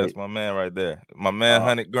man. That's Trey. my man right there. My man, Uh,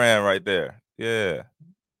 100 grand right there. Yeah.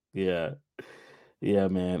 yeah, yeah,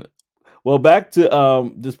 man. Well, back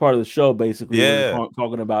to this part of the show. Basically, we're Yeah.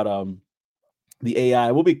 talking about the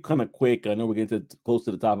AI. We'll be kind of quick. I know we're getting close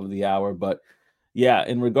to the top of the hour, but yeah,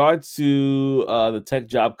 in regards to the tech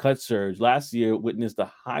job cut surge, last year witnessed the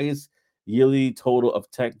highest yearly total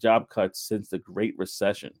of tech job cuts since the Great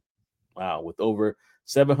Recession. Wow, with over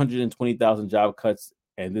 720,000 job cuts,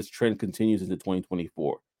 and this trend continues into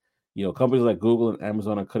 2024. Companies like Google and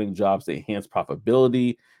Amazon are cutting jobs to enhance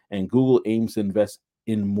profitability, and Google aims to invest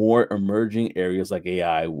in more emerging areas like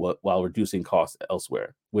AI while reducing costs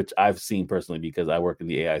elsewhere, which I've seen personally because I work in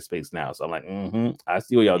the AI space now. So I'm like, I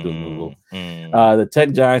see what y'all doing, Google. Mm, mm. The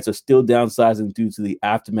tech giants are still downsizing due to the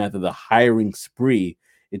aftermath of the hiring spree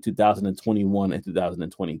in 2021 and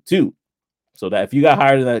 2022. So that if you got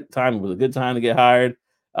hired in that time, it was a good time to get hired.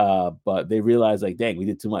 But they realized, like, dang, we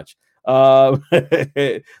did too much.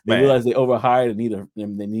 They Man. realized they overhired and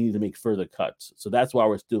they needed to make further cuts. So that's why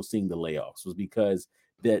we're still seeing the layoffs, was because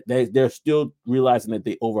they're still realizing that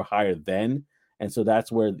they overhired then. And so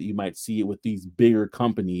that's where you might see it with these bigger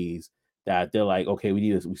companies that they're like, okay,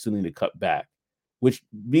 we still need to cut back, which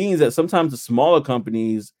means that sometimes the smaller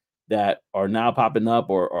companies that are now popping up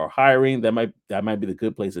or hiring, that might be the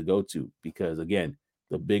good place to go to because again,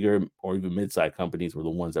 the bigger or even mid-sized companies were the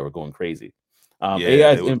ones that were going crazy. Yeah,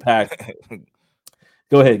 AI's it was impact.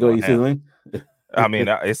 Go it was ahead, go ahead. going You see ham. something? I mean,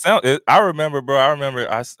 I remember, bro. I remember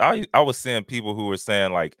I was seeing people who were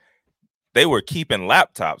saying like they were keeping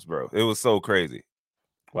laptops, bro. It was so crazy.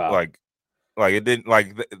 Wow, Like it didn't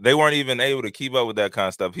they weren't even able to keep up with that kind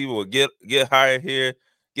of stuff. People would get hired here,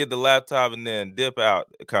 get the laptop, and then dip out,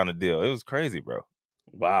 kind of deal. It was crazy, bro.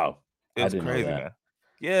 wow. It I was didn't know crazy, that. man.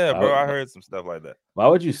 Yeah, Why, bro. I heard some stuff like that. why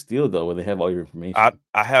would you steal though when they have all your I information?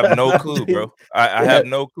 I have no clue, they, bro. I they have have,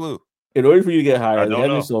 no clue. in order for you to get I hired, they don't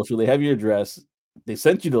have your know. social, they have your address, they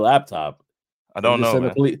sent you the laptop. I They don't just know, send the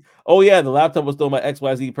man, police. Oh yeah, the laptop was stolen by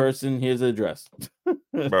XYZ person. Here's the address.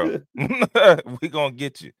 bro. We gonna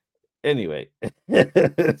get you. Anyway,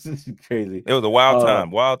 this is crazy. It was a wild Uh,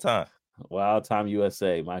 time. Wild time. Wild Time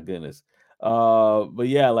USA, my goodness. But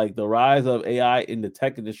yeah, like the rise of AI in the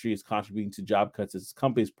tech industry is contributing to job cuts as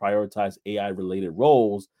companies prioritize AI related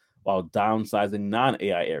roles while downsizing non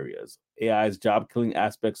AI areas. AI's job killing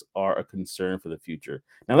aspects are a concern for the future.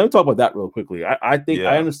 Now, let me talk about that real quickly. I think I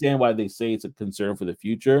Yeah. understand why they say it's a concern for the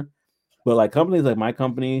future, but like companies like my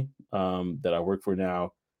company that I work for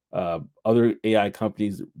now, other AI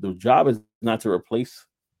companies, the job is not to replace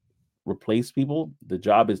people. The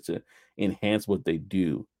job is to enhance what they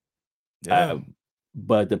do. Yeah. Uh,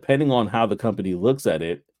 but depending on how the company looks at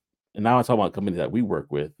it, and now I'm talking about companies that we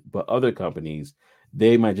work with, but other companies,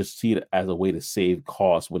 they might just see it as a way to save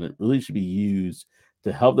costs when it really should be used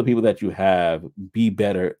to help the people that you have be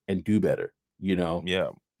better and do better. You know, Yeah.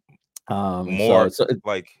 and so More so it,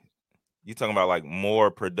 like you talking about like more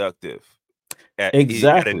productive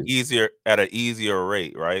exactly, at an easier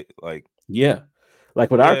rate, right? Like, yeah. Like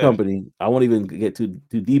with our yeah. company, I won't even get too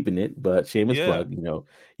deep in it, but shameless Yeah. plug.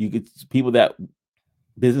 You get people that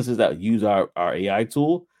businesses that use our AI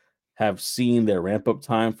tool have seen their ramp up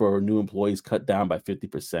time for new employees cut down by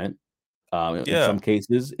 50%, in Yeah. some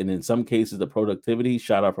cases, and in some cases, the productivity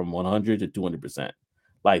shot up from 100 to 200%.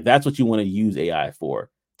 Like that's what you want to use AI for,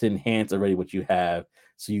 to enhance already what you have.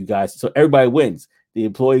 So everybody wins. The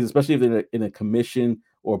employees, especially if they're in a commission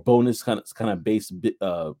or bonus kind of based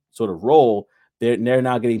sort of role, they're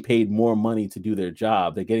now getting paid more money to do their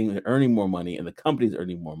job. They're earning more money, and the company's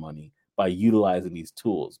earning more money by utilizing these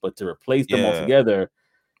tools. But to replace them Yeah. altogether,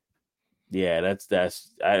 yeah,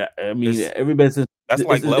 I mean, It's every business that's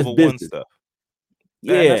like it's level one business. stuff.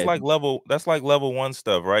 And Yeah, that's like level one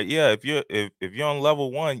stuff, right? Yeah, if you're on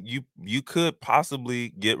level one, you could possibly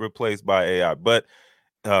get replaced by AI. But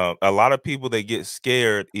a lot of people, they get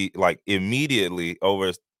scared like immediately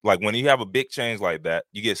over, like when you have a big change like that,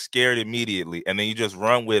 you get scared immediately and then you just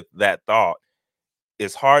run with that thought.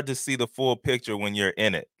 It's hard to see the full picture when you're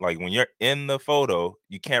in it. Like when you're in the photo,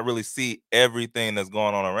 you can't really see everything that's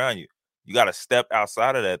going on around you. You got to step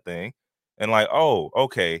outside of that thing and like, oh,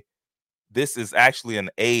 okay, this is actually an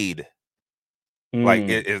aid. Like mm,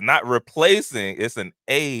 it is not replacing, it's an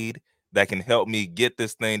aid that can help me get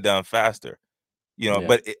this thing done faster. yeah,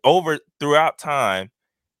 But over throughout time,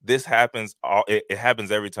 this happens it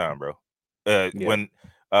happens every time, bro. yeah,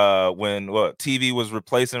 When what TV was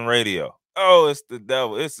replacing radio. Oh, it's the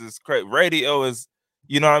devil. This is crazy. Radio is,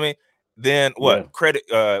 you know what I mean? Then what?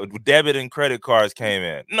 yeah. Debit and credit cards came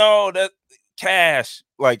in. No, that cash.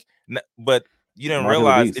 Like but you didn't Mark of the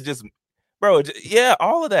realize it beast. just, bro, yeah,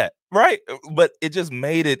 all of that, right? But it just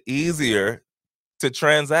made it easier to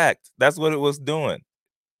transact. That's what it was doing.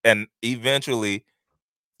 And eventually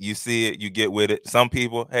you see it, you get with it. Some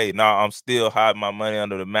people, hey, nah, I'm still hiding my money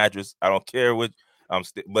under the mattress. I don't care what I'm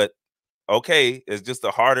still, but okay, it's just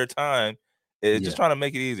a harder time. It's just Yeah. trying to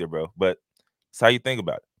make it easier, bro. But it's how you think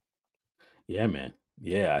about it. Yeah, man.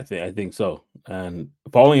 Yeah, I think so. And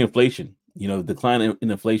falling inflation, the decline in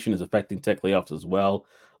inflation is affecting tech layoffs as well.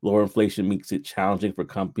 Lower inflation makes it challenging for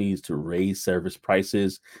companies to raise service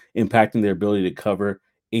prices, impacting their ability to cover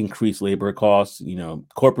increased labor costs.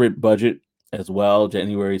 Corporate budget as well.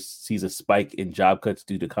 January sees a spike in job cuts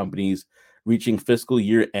due to companies reaching fiscal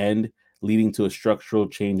year end, leading to a structural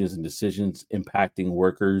changes in decisions impacting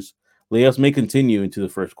workers. Layoffs may continue into the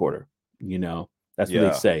first quarter. That's what they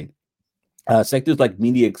Yeah. say. Sectors like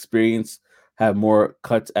media experience have more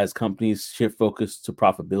cuts as companies shift focus to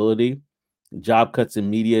profitability. Job cuts in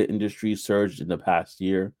media industry surged in the past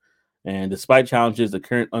year. And despite challenges, the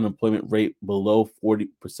current unemployment rate below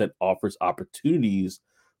 40% offers opportunities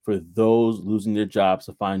for those losing their jobs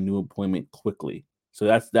to find new employment quickly. So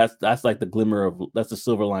that's like that's the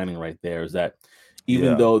silver lining right there, is that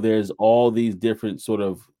even Yeah. though there's all these different sort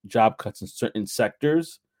of job cuts in certain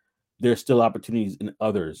sectors, there's still opportunities in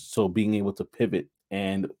others. So being able to pivot,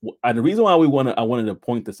 and the reason why I wanted to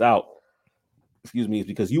point this out, excuse me, is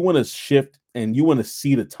because you want to shift and you want to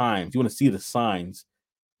see the times, you want to see the signs,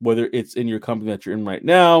 whether it's in your company that you're in right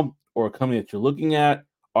now or a company that you're looking at.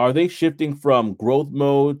 Are they shifting from growth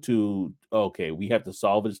mode to, okay, we have to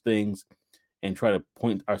salvage things and try to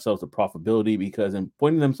point ourselves to profitability? Because in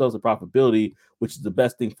pointing themselves to profitability, which is the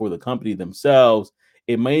best thing for the company themselves,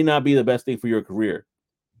 it may not be the best thing for your career,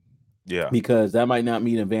 Yeah. because that might not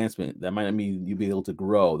mean advancement. That might not mean you be able to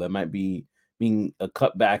grow. That might be being a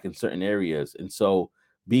cutback in certain areas. And so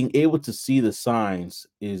being able to see the signs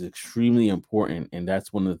is extremely important. And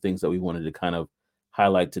that's one of the things that we wanted to kind of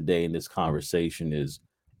highlight today in this conversation is,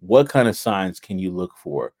 what kind of signs can you look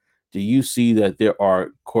for? Do you see that there are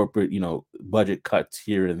corporate, budget cuts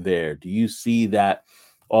here and there? Do you see that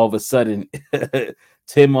all of a sudden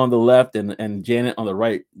Tim on the left and Janet on the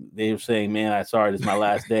right, they were saying, "Man, I sorry, this is my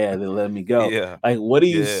last day. They let me go." Yeah. Like, what are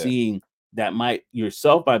you Yeah. seeing that might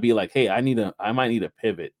be like, "Hey, I might need a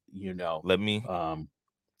pivot," Let me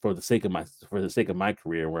for the sake of my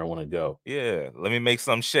career where I want to go. yeah, let me make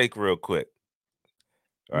some shake real quick.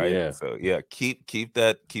 Right. Yeah, So yeah, keep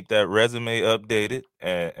that resume updated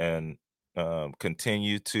and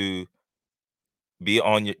continue to be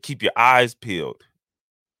on your keep your eyes peeled.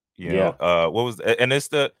 yeah, What was and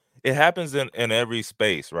it happens in every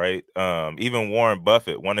space, right? Even Warren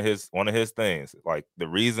Buffett, one of his things, like the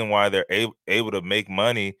reason why they're able to make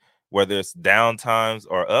money, whether it's down times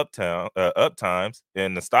or up times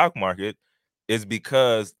in the stock market, is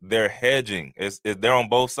because they're hedging. They're on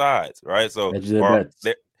both sides, right? So hedge their or bets.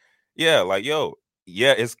 they yeah, like yo,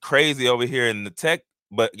 yeah, it's crazy over here in the tech,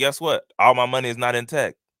 but guess what? All my money is not in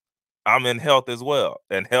tech. I'm in health as well,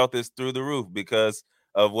 and health is through the roof because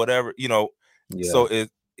of whatever. So Yeah,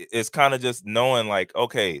 it's kind of just knowing like,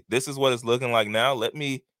 okay, this is what it's looking like now. Let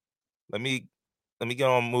me let me get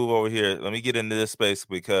on move over here. Let me get into this space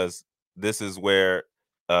because this is where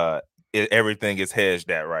everything is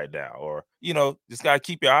hedged at right now. Or just gotta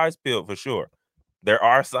keep your eyes peeled for sure. There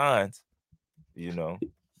are signs, you know,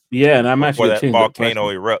 Yeah, and I'm actually before gonna that change the volcano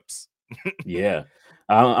question. erupts. Yeah,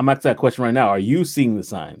 I'm asking that question right now. Are you seeing the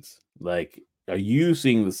signs? Like, are you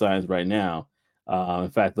seeing the signs right now?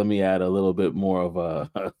 In fact, let me add a little bit more of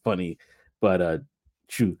a funny, but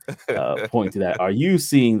true point to that. Are you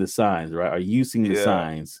seeing the signs? Right? Are you seeing the Yeah,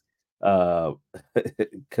 signs? Uh,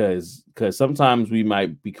 because sometimes we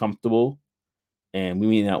might be comfortable and we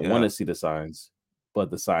may not want yeah, to see the signs,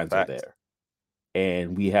 but the signs are facts. there,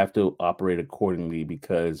 and we have to operate accordingly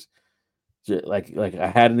because like I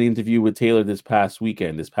had an interview with Taylor this past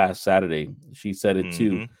weekend, this past Saturday. She said it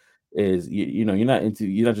too. Mm-hmm. Is you're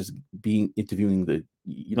not just being interviewing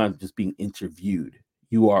you're not just being interviewed.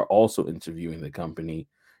 You are also interviewing the company.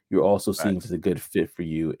 You're also seeing if it's Facts. a good fit for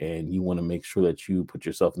you, and you want to make sure that you put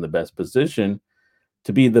yourself in the best position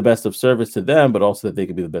to be the best of service to them, but also that they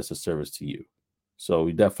can be the best of service to you. So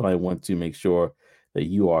we definitely want to make sure that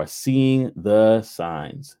you are seeing the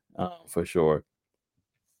signs for sure.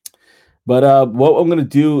 But what I'm gonna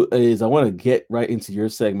do is I want to get right into your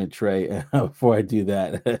segment, Trey. Before I do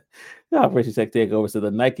that, the Operation Tech Takeover. So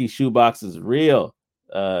the Nike shoebox is real.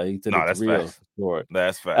 He said No, it's that's real facts. for sure.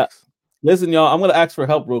 That's Uh, facts. Listen, y'all, I'm gonna ask for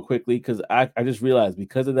help real quickly because I just realized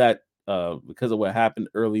because of that, because of what happened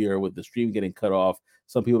earlier with the stream getting cut off,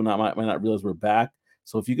 some people might not realize we're back.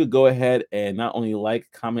 So if you could go ahead and not only like,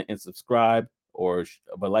 comment, and subscribe,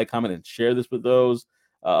 but like, comment, and share this with those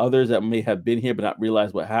others that may have been here but not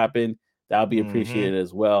realize what happened, that'll be Mm-hmm. appreciated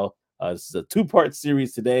as well. This is a two-part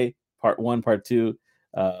series today, part one, part two.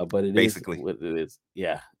 But it is Basically. what it is.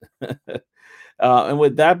 Yeah. And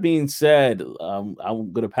with that being said, I'm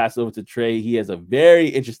going to pass it over to Trey. He has a very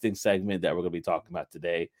interesting segment that we're going to be talking about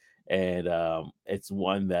today, and it's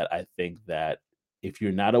one that I think that if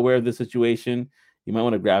you're not aware of the situation, you might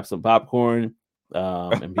want to grab some popcorn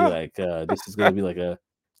and be like, "This is going to be like a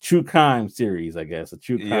true crime series, I guess, a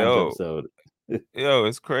true crimes Yo, episode."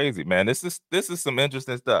 it's crazy, man. This is some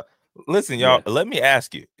interesting stuff. Listen, y'all, Yeah. let me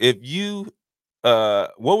ask you, if you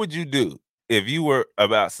what would you do if you were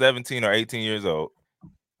about 17 or 18 years old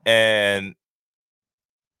and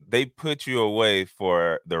they put you away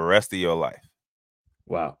for the rest of your life?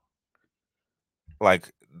 Wow.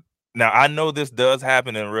 Like, now I know this does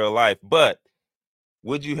happen in real life, but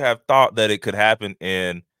would you have thought that it could happen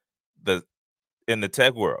the in the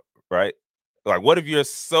tech world, right? Like, what if you're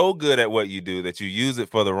so good at what you do that you use it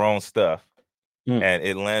for the wrong stuff Mm, and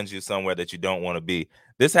it lands you somewhere that you don't want to be?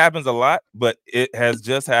 This happens a lot, but it has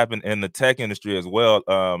just happened in the tech industry as well.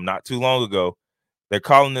 Not too long ago, they're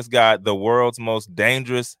calling this guy the world's most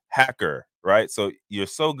dangerous hacker, right? So you're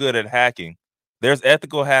so good at hacking. There's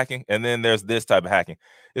ethical hacking, and then there's this type of hacking.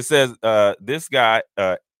 It says this guy,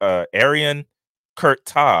 Arian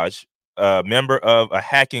Kurtaj, a member of a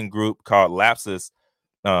hacking group called Lapsus,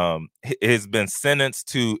 has been sentenced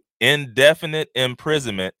to indefinite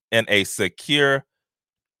imprisonment in a secure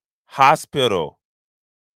hospital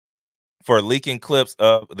for leaking clips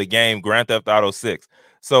of the game Grand Theft Auto 6.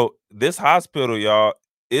 So this hospital, y'all,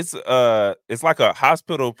 it's like a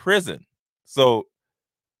hospital prison. So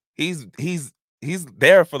he's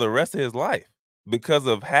there for the rest of his life because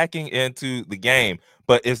of hacking into the game.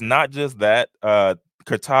 But it's not just that.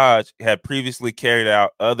 Cartage had previously carried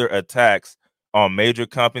out other attacks on major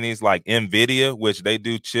companies like Nvidia, which they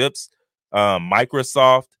do chips,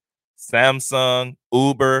 Microsoft, Samsung,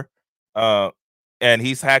 Uber, uh, and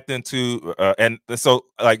he's hacked into and so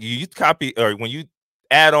like you copy or when you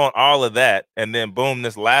add on all of that, and then boom,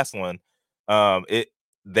 this last one, it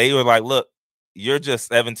they were like, look, you're just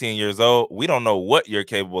 17 years old. We don't know what you're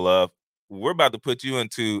capable of. We're about to put you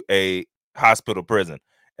into a hospital prison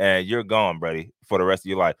and you're gone, buddy, for the rest of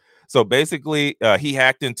your life. So basically, he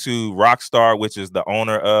hacked into Rockstar, which is the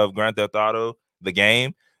owner of Grand Theft Auto, the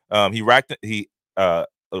game. He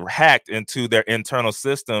hacked into their internal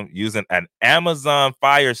system using an Amazon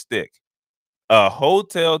Fire Stick, a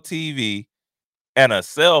hotel TV, and a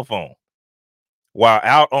cell phone while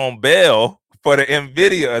out on bail for the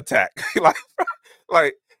Nvidia attack. like,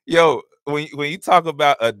 like, yo, when you talk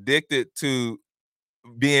about addicted to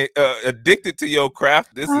being addicted to your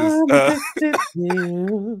craft, this is I'm addicted to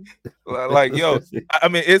you. like, yo, I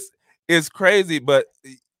mean, it's crazy, but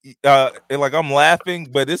like I'm laughing,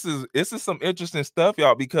 but this is some interesting stuff,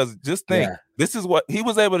 y'all, because just think, Yeah. this is what he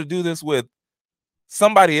was able to do this with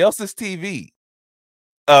somebody else's TV,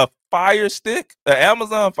 a Fire Stick, an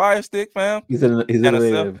Amazon Fire Stick, fam, He's and a cell,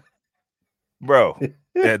 innovative. bro.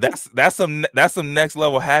 Yeah, that's some next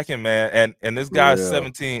level hacking, man. And this For guy's real.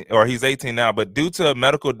 17 or he's 18 now, but due to a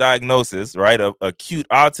medical diagnosis, right, of acute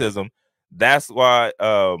autism, that's why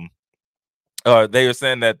they were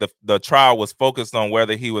saying that the trial was focused on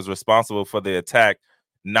whether he was responsible for the attack,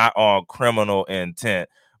 not on criminal intent.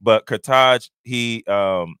 But Kurtaj, he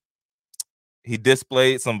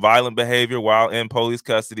displayed some violent behavior while in police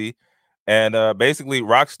custody, and basically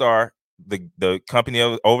Rockstar, the company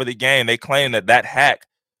over the game, they claim that hack,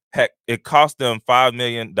 heck, it cost them $5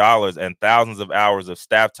 million and thousands of hours of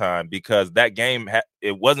staff time because that game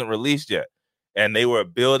it wasn't released yet, and they were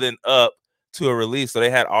building up to a release. So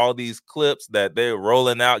they had all these clips that they're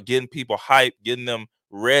rolling out, getting people hyped, getting them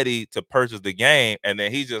ready to purchase the game, and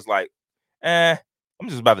then he's just like, I'm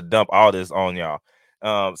just about to dump all this on y'all.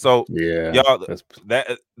 So Yeah, y'all, that's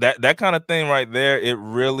that kind of thing right there, it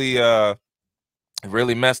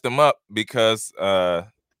really messed him up because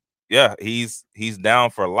yeah, he's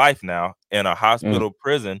down for life now in a mm, hospital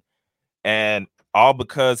prison, and all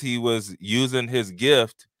because he was using his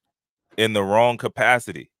gift in the wrong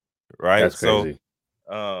capacity, right? that's So crazy.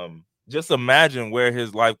 just imagine where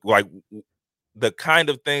his life, like the kind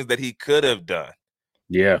of things that he could have done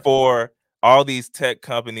Yeah, for all these tech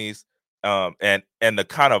companies, and the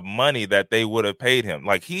kind of money that they would have paid him.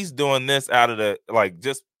 Like he's doing this out of the, like,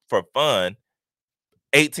 just for fun.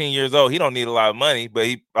 18 years old, he don't need a lot of money, but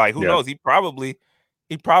he, like, who yeah, knows, he probably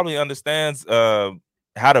understands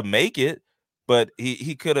how to make it, but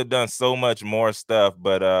he could have done so much more stuff.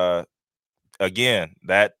 But again,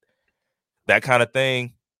 that kind of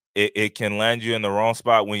thing, it can land you in the wrong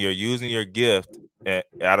spot when you're using your gift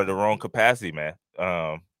out of the wrong capacity, man.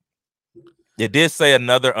 It did say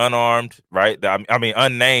another unarmed, right? I mean,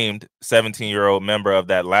 unnamed 17-year-old member of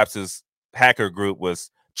that Lapsus hacker group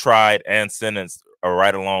was tried and sentenced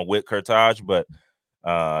right along with Kurtaj. But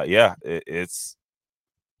yeah, that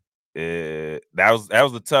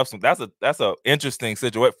was a tough one. That's a interesting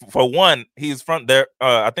situation. For one, he's from there.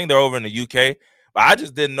 I think they're over in the UK. But I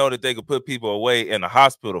just didn't know that they could put people away in the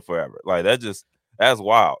hospital forever. Like that's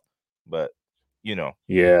wild. But this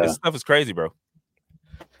yeah. stuff is crazy, bro.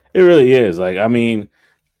 It really is. Like, I mean,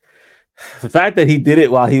 the fact that he did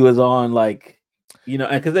it while he was on, like, and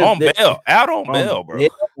because On bail, out on bail, bro. yeah,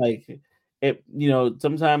 like it,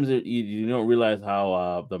 sometimes you don't realize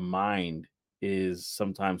how the mind is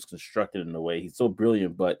sometimes constructed in a way. He's so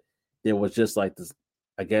brilliant, but there was just like this,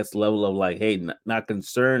 I guess, level of like, hey, not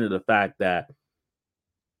concerned of the fact that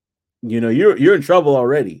you're in trouble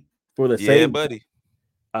already for the Yeah, same, buddy.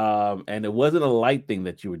 and it wasn't a light thing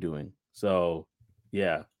that you were doing. So,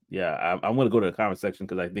 yeah, yeah, I'm gonna go to the comment section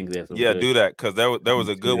because I think there's some Yeah, good do that, because there was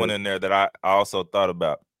a good one material. in there that I also thought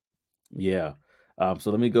about. Yeah.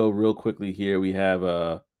 So let me go real quickly here. We have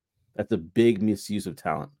that's a big misuse of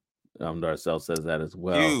talent. Darcel says that as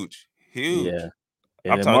well. Huge, huge. Yeah.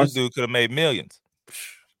 And I'm then telling you, Mars, this dude could have made millions.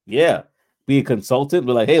 yeah, be a consultant.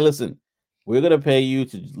 We're like, hey, listen, we're gonna pay you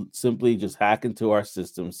to simply just hack into our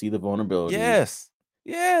system, see the vulnerabilities, Yes,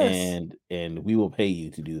 yes, and we will pay you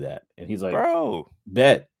to do that. And he's like, bro.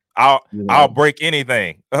 bet, I'll you I'll know, break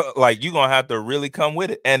anything. Like, you gonna have to really come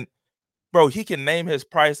with it. And bro, he can name his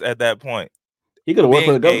price at that point. he could have worked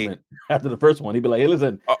for Being the a government after the first one. He'd be like, hey,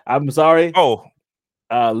 listen, uh, I'm sorry. oh,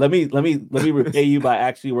 Let me repay you by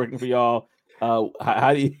actually working for y'all.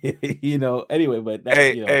 How do you anyway, but that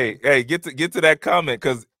hey, get to that comment,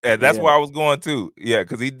 because that's yeah, where I was going to. Yeah,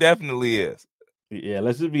 because he definitely is. yeah,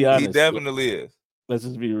 let's just be He honest. definitely is. Let's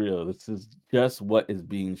just be real. This is just what is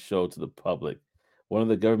being shown to the public. One of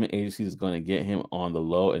the government agencies is going to get him on the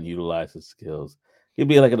low and utilize his skills. He'll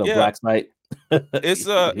be like in a Yeah, black site. it's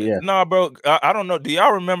Yeah. nah, bro. I don't know. Do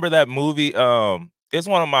y'all remember that movie? It's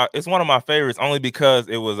one of my favorites, only because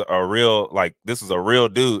it was a real, like, this is a real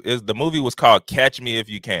dude. Is the movie was called Catch Me If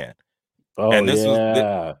You Can. Oh And this was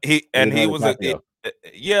yeah. he Leonardo was DiCaprio.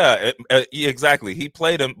 yeah, yeah, exactly, he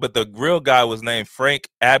played him, but the real guy was named Frank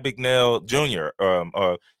Abagnale Jr.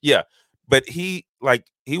 Yeah, but he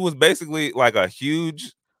was basically like a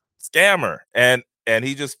huge scammer, and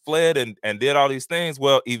he just fled and did all these things.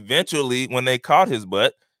 Well, eventually, when they caught his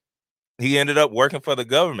butt, he ended up working for the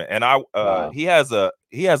government. And Wow. he has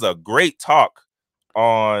a great talk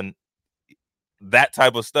on that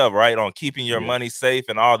type of stuff, right, on keeping your Yeah. money safe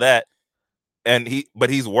and all that. And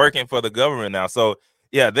he's working for the government now. So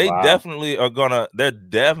yeah, Wow. they're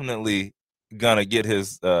definitely gonna get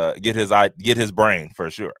his brain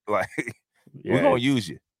for sure. Like, we're Yeah, gonna use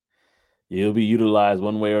you. he'll be utilized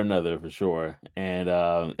one way or another for sure. And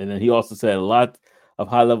then he also said a lot of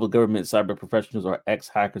high level government cyber professionals are ex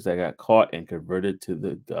hackers that got caught and converted to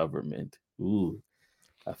the government. Ooh.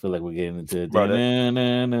 I feel like we're getting into bro.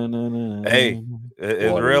 Hey,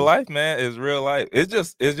 it's real waters. life, man. It's real life.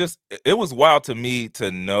 It was wild to me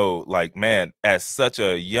to know, like, man, at such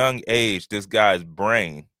a young age, this guy's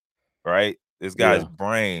brain, right? This guy's Yeah,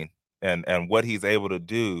 brain and what he's able to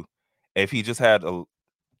do if he just had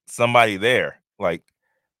somebody there, like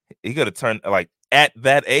he could have turned like at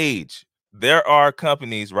that age. There are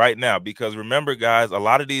companies right now because remember, guys, a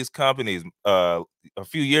lot of these companies, a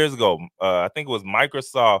few years ago, I think it was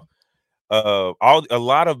Microsoft, a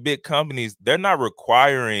lot of big companies, they're not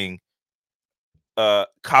requiring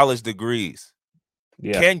college degrees.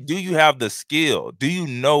 yeah, Do you have the skill? Do you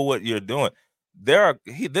know what you're doing?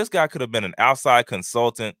 This guy could have been an outside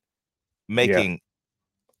consultant yeah. making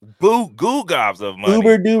goo gobs of money.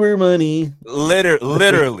 Uber duber money.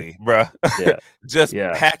 Literally, bro. Yeah, Just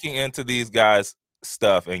yeah, hacking into these guys'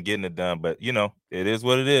 stuff and getting it done. But it is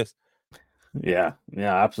what it is. yeah,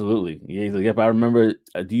 yeah. Absolutely. Yeah, he's like, yep. I remember.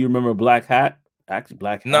 Do you remember Black Hat? Actually,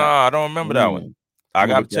 Black No, Hat. I don't remember that one. I'm I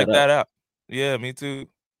gonna gotta look that check up. that out. Yeah, me too.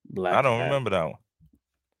 I Black don't Hat. remember that one.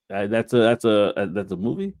 That's a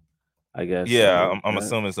movie. I guess. Yeah, I'm That.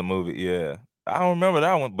 assuming it's a movie. Yeah, I don't remember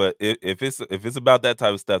that one. But if it's about that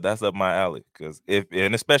type of stuff, that's up my alley. Because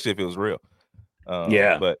and especially if it was real.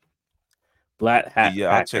 Yeah, But Black Hat yeah,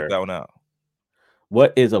 I'll check hacker. that one out.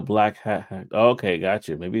 What is a black hat hack? Oh, okay,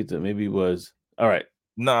 gotcha. Maybe it was all right.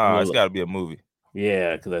 I'm Nah, gonna it's look. got to be a movie.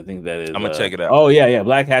 Yeah, because I think that is I'm gonna check it out. oh yeah,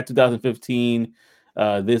 Black Hat 2015.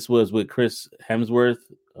 This was with Chris Hemsworth.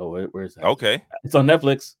 Oh, where's that? Okay, It's on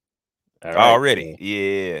Netflix. All right. already. So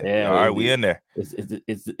Yeah. yeah, All right, we in there.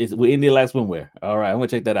 it's we're in the last swimwear. All right, I'm gonna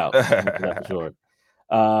check that out. I'm gonna check that for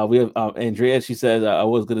sure. We have Andrea. She says I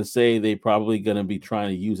was gonna say they probably gonna be trying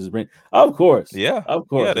to use his brain. Of course, Yeah, of yeah,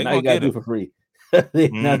 course. And they now you gonna gotta get do him. it for free.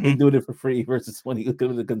 Now they're Hmm. doing it for free versus when he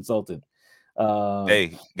was a consultant. Uh,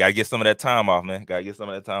 Hey, gotta get some of that time off, man. Gotta get some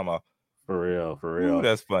of that time off. for real, for Ooh, real.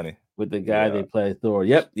 that's funny. With the guy Yeah, they play Thor.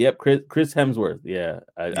 Yep. Chris Hemsworth. Yeah,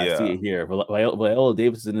 I see yeah. it here. Viola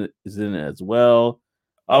Davis is in it as well.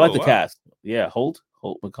 I like Oh the wow. cast. Yeah, Holt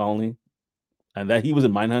McCallney, and that he was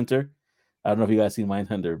in Mindhunter. I don't know if you guys seen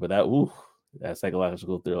Mindhunter, but that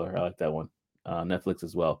psychological thriller. I like that one. Netflix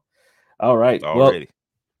as well. All right. Well, Already.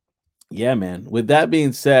 yeah, man. With that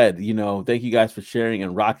being said, thank you guys for sharing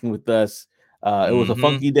and rocking with us. It was a Hmm.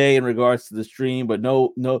 funky day in regards to the stream, but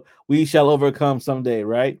no, we shall overcome someday,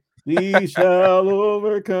 right? We shall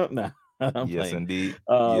overcome. Nah, I'm Yes, playing. indeed.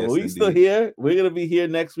 But Yes, we still indeed. here. We're gonna be here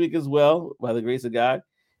next week as well, by the grace of God.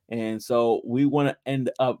 And so we want to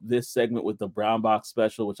end up this segment with the Brown Box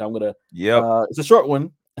special, which I'm gonna. Yep. It's a short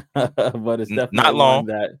one, but it's Not long.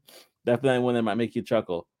 definitely one that might make you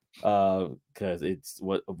chuckle because it's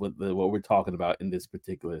what we're talking about in this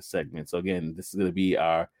particular segment. So again, this is going to be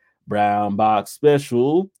our Brown Box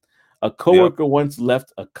special. A Yep. coworker once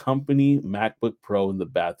left a company MacBook Pro in the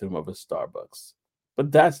bathroom of a Starbucks,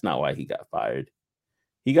 but that's not why he got fired.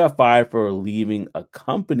 He got fired for leaving a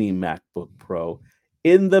company MacBook Pro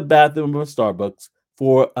in the bathroom of a Starbucks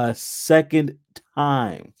for a second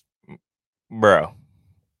time. Bro.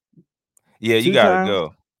 Yeah, you Two gotta times?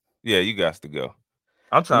 go. Yeah, you got to go.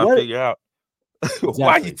 I'm trying to What figure out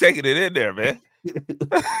why you exactly? taking it in there, man.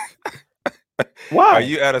 Why? Are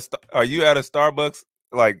you at a Starbucks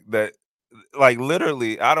like that? Like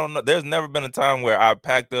literally, I don't know. There's never been a time where I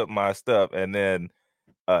packed up my stuff and then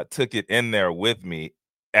took it in there with me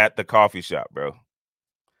at the coffee shop, bro.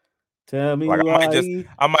 Tell me Like why.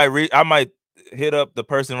 I might hit up the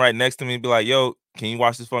person right next to me and be like, "Yo, can you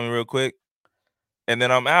watch this for me real quick?" And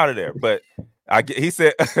then I'm out of there. But he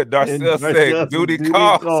said And Darcel said Marcel duty duty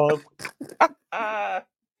calls. calls.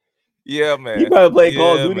 Yeah, He man. probably playing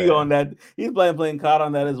Call of Yeah, Duty on man. that. He's playing COD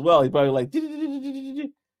on that as well. He probably like,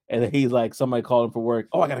 and then he's like, somebody called him for work.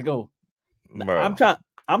 Oh, I gotta go. I'm Bro. trying.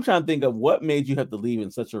 I'm trying to think of what made you have to leave in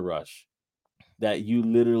such a rush that you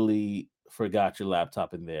literally forgot your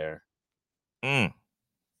laptop in there. Mm.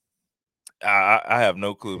 I have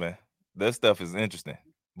no clue, man. That stuff is interesting.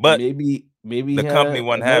 But Maybe he the had company a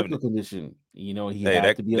wasn't having medical it. condition. He Hey,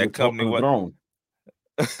 had to be on that company on the what throne.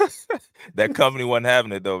 that company wasn't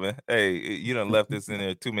having it though, man. Hey, you done left this in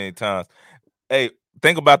there too many times. Hey,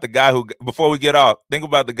 think about the guy who before we get off, think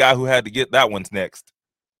about the guy who had to get that one's next.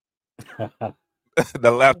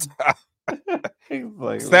 The laptop. He's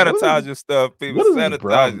like, Sanitize your stuff, people. what is this Sanitize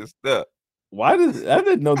brown? your stuff. Why did I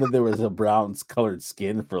didn't know that there was a brown colored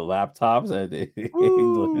skin for laptops? And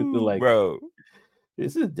Woo, like, bro.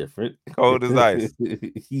 this is different. Cold as ice.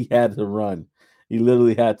 He had to run. He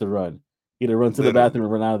literally had to run. He had to run to the Literally. bathroom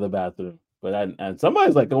and run out of the bathroom. And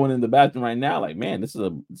somebody's like going in the bathroom right now, like, man, this is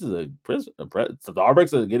prison.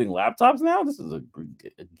 Starbucks are getting laptops now. This is a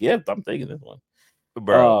gift. I'm taking this one.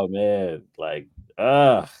 bro. Oh man, like,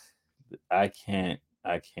 uh, I can't,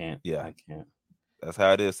 I can't, Yeah, I can't. that's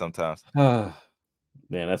how it is sometimes. Man,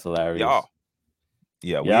 that's hilarious. Y'all,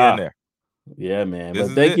 yeah, we in Yeah, there. yeah, man. This But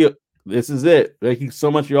is thank it. you. This is it. Thank you so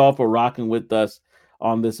much, y'all, for rocking with us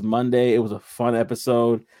on this Monday. It was a fun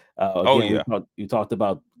episode. Oh Again, yeah, we talked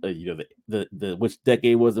about the which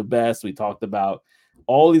decade was the best. We talked about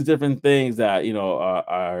all these different things that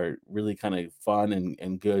are really kind of fun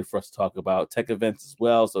and good for us to talk about tech events as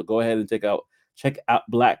well. So go ahead and check out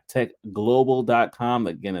blacktechglobal.com.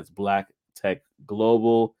 Again, it's Black Tech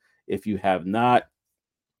Global. If you have not,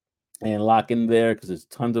 and lock in there because there's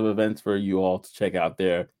tons of events for you all to check out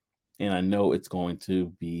there. And I know it's going to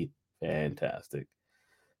be fantastic.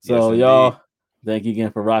 yes So, indeed. y'all, thank you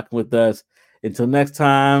again for rocking with us. Until next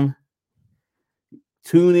time,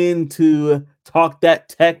 tune in to Talk That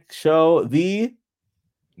Tech Show, the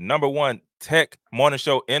 #1 tech morning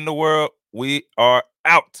show in the world. We are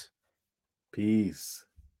out. Peace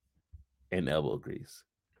and Elbow Grease.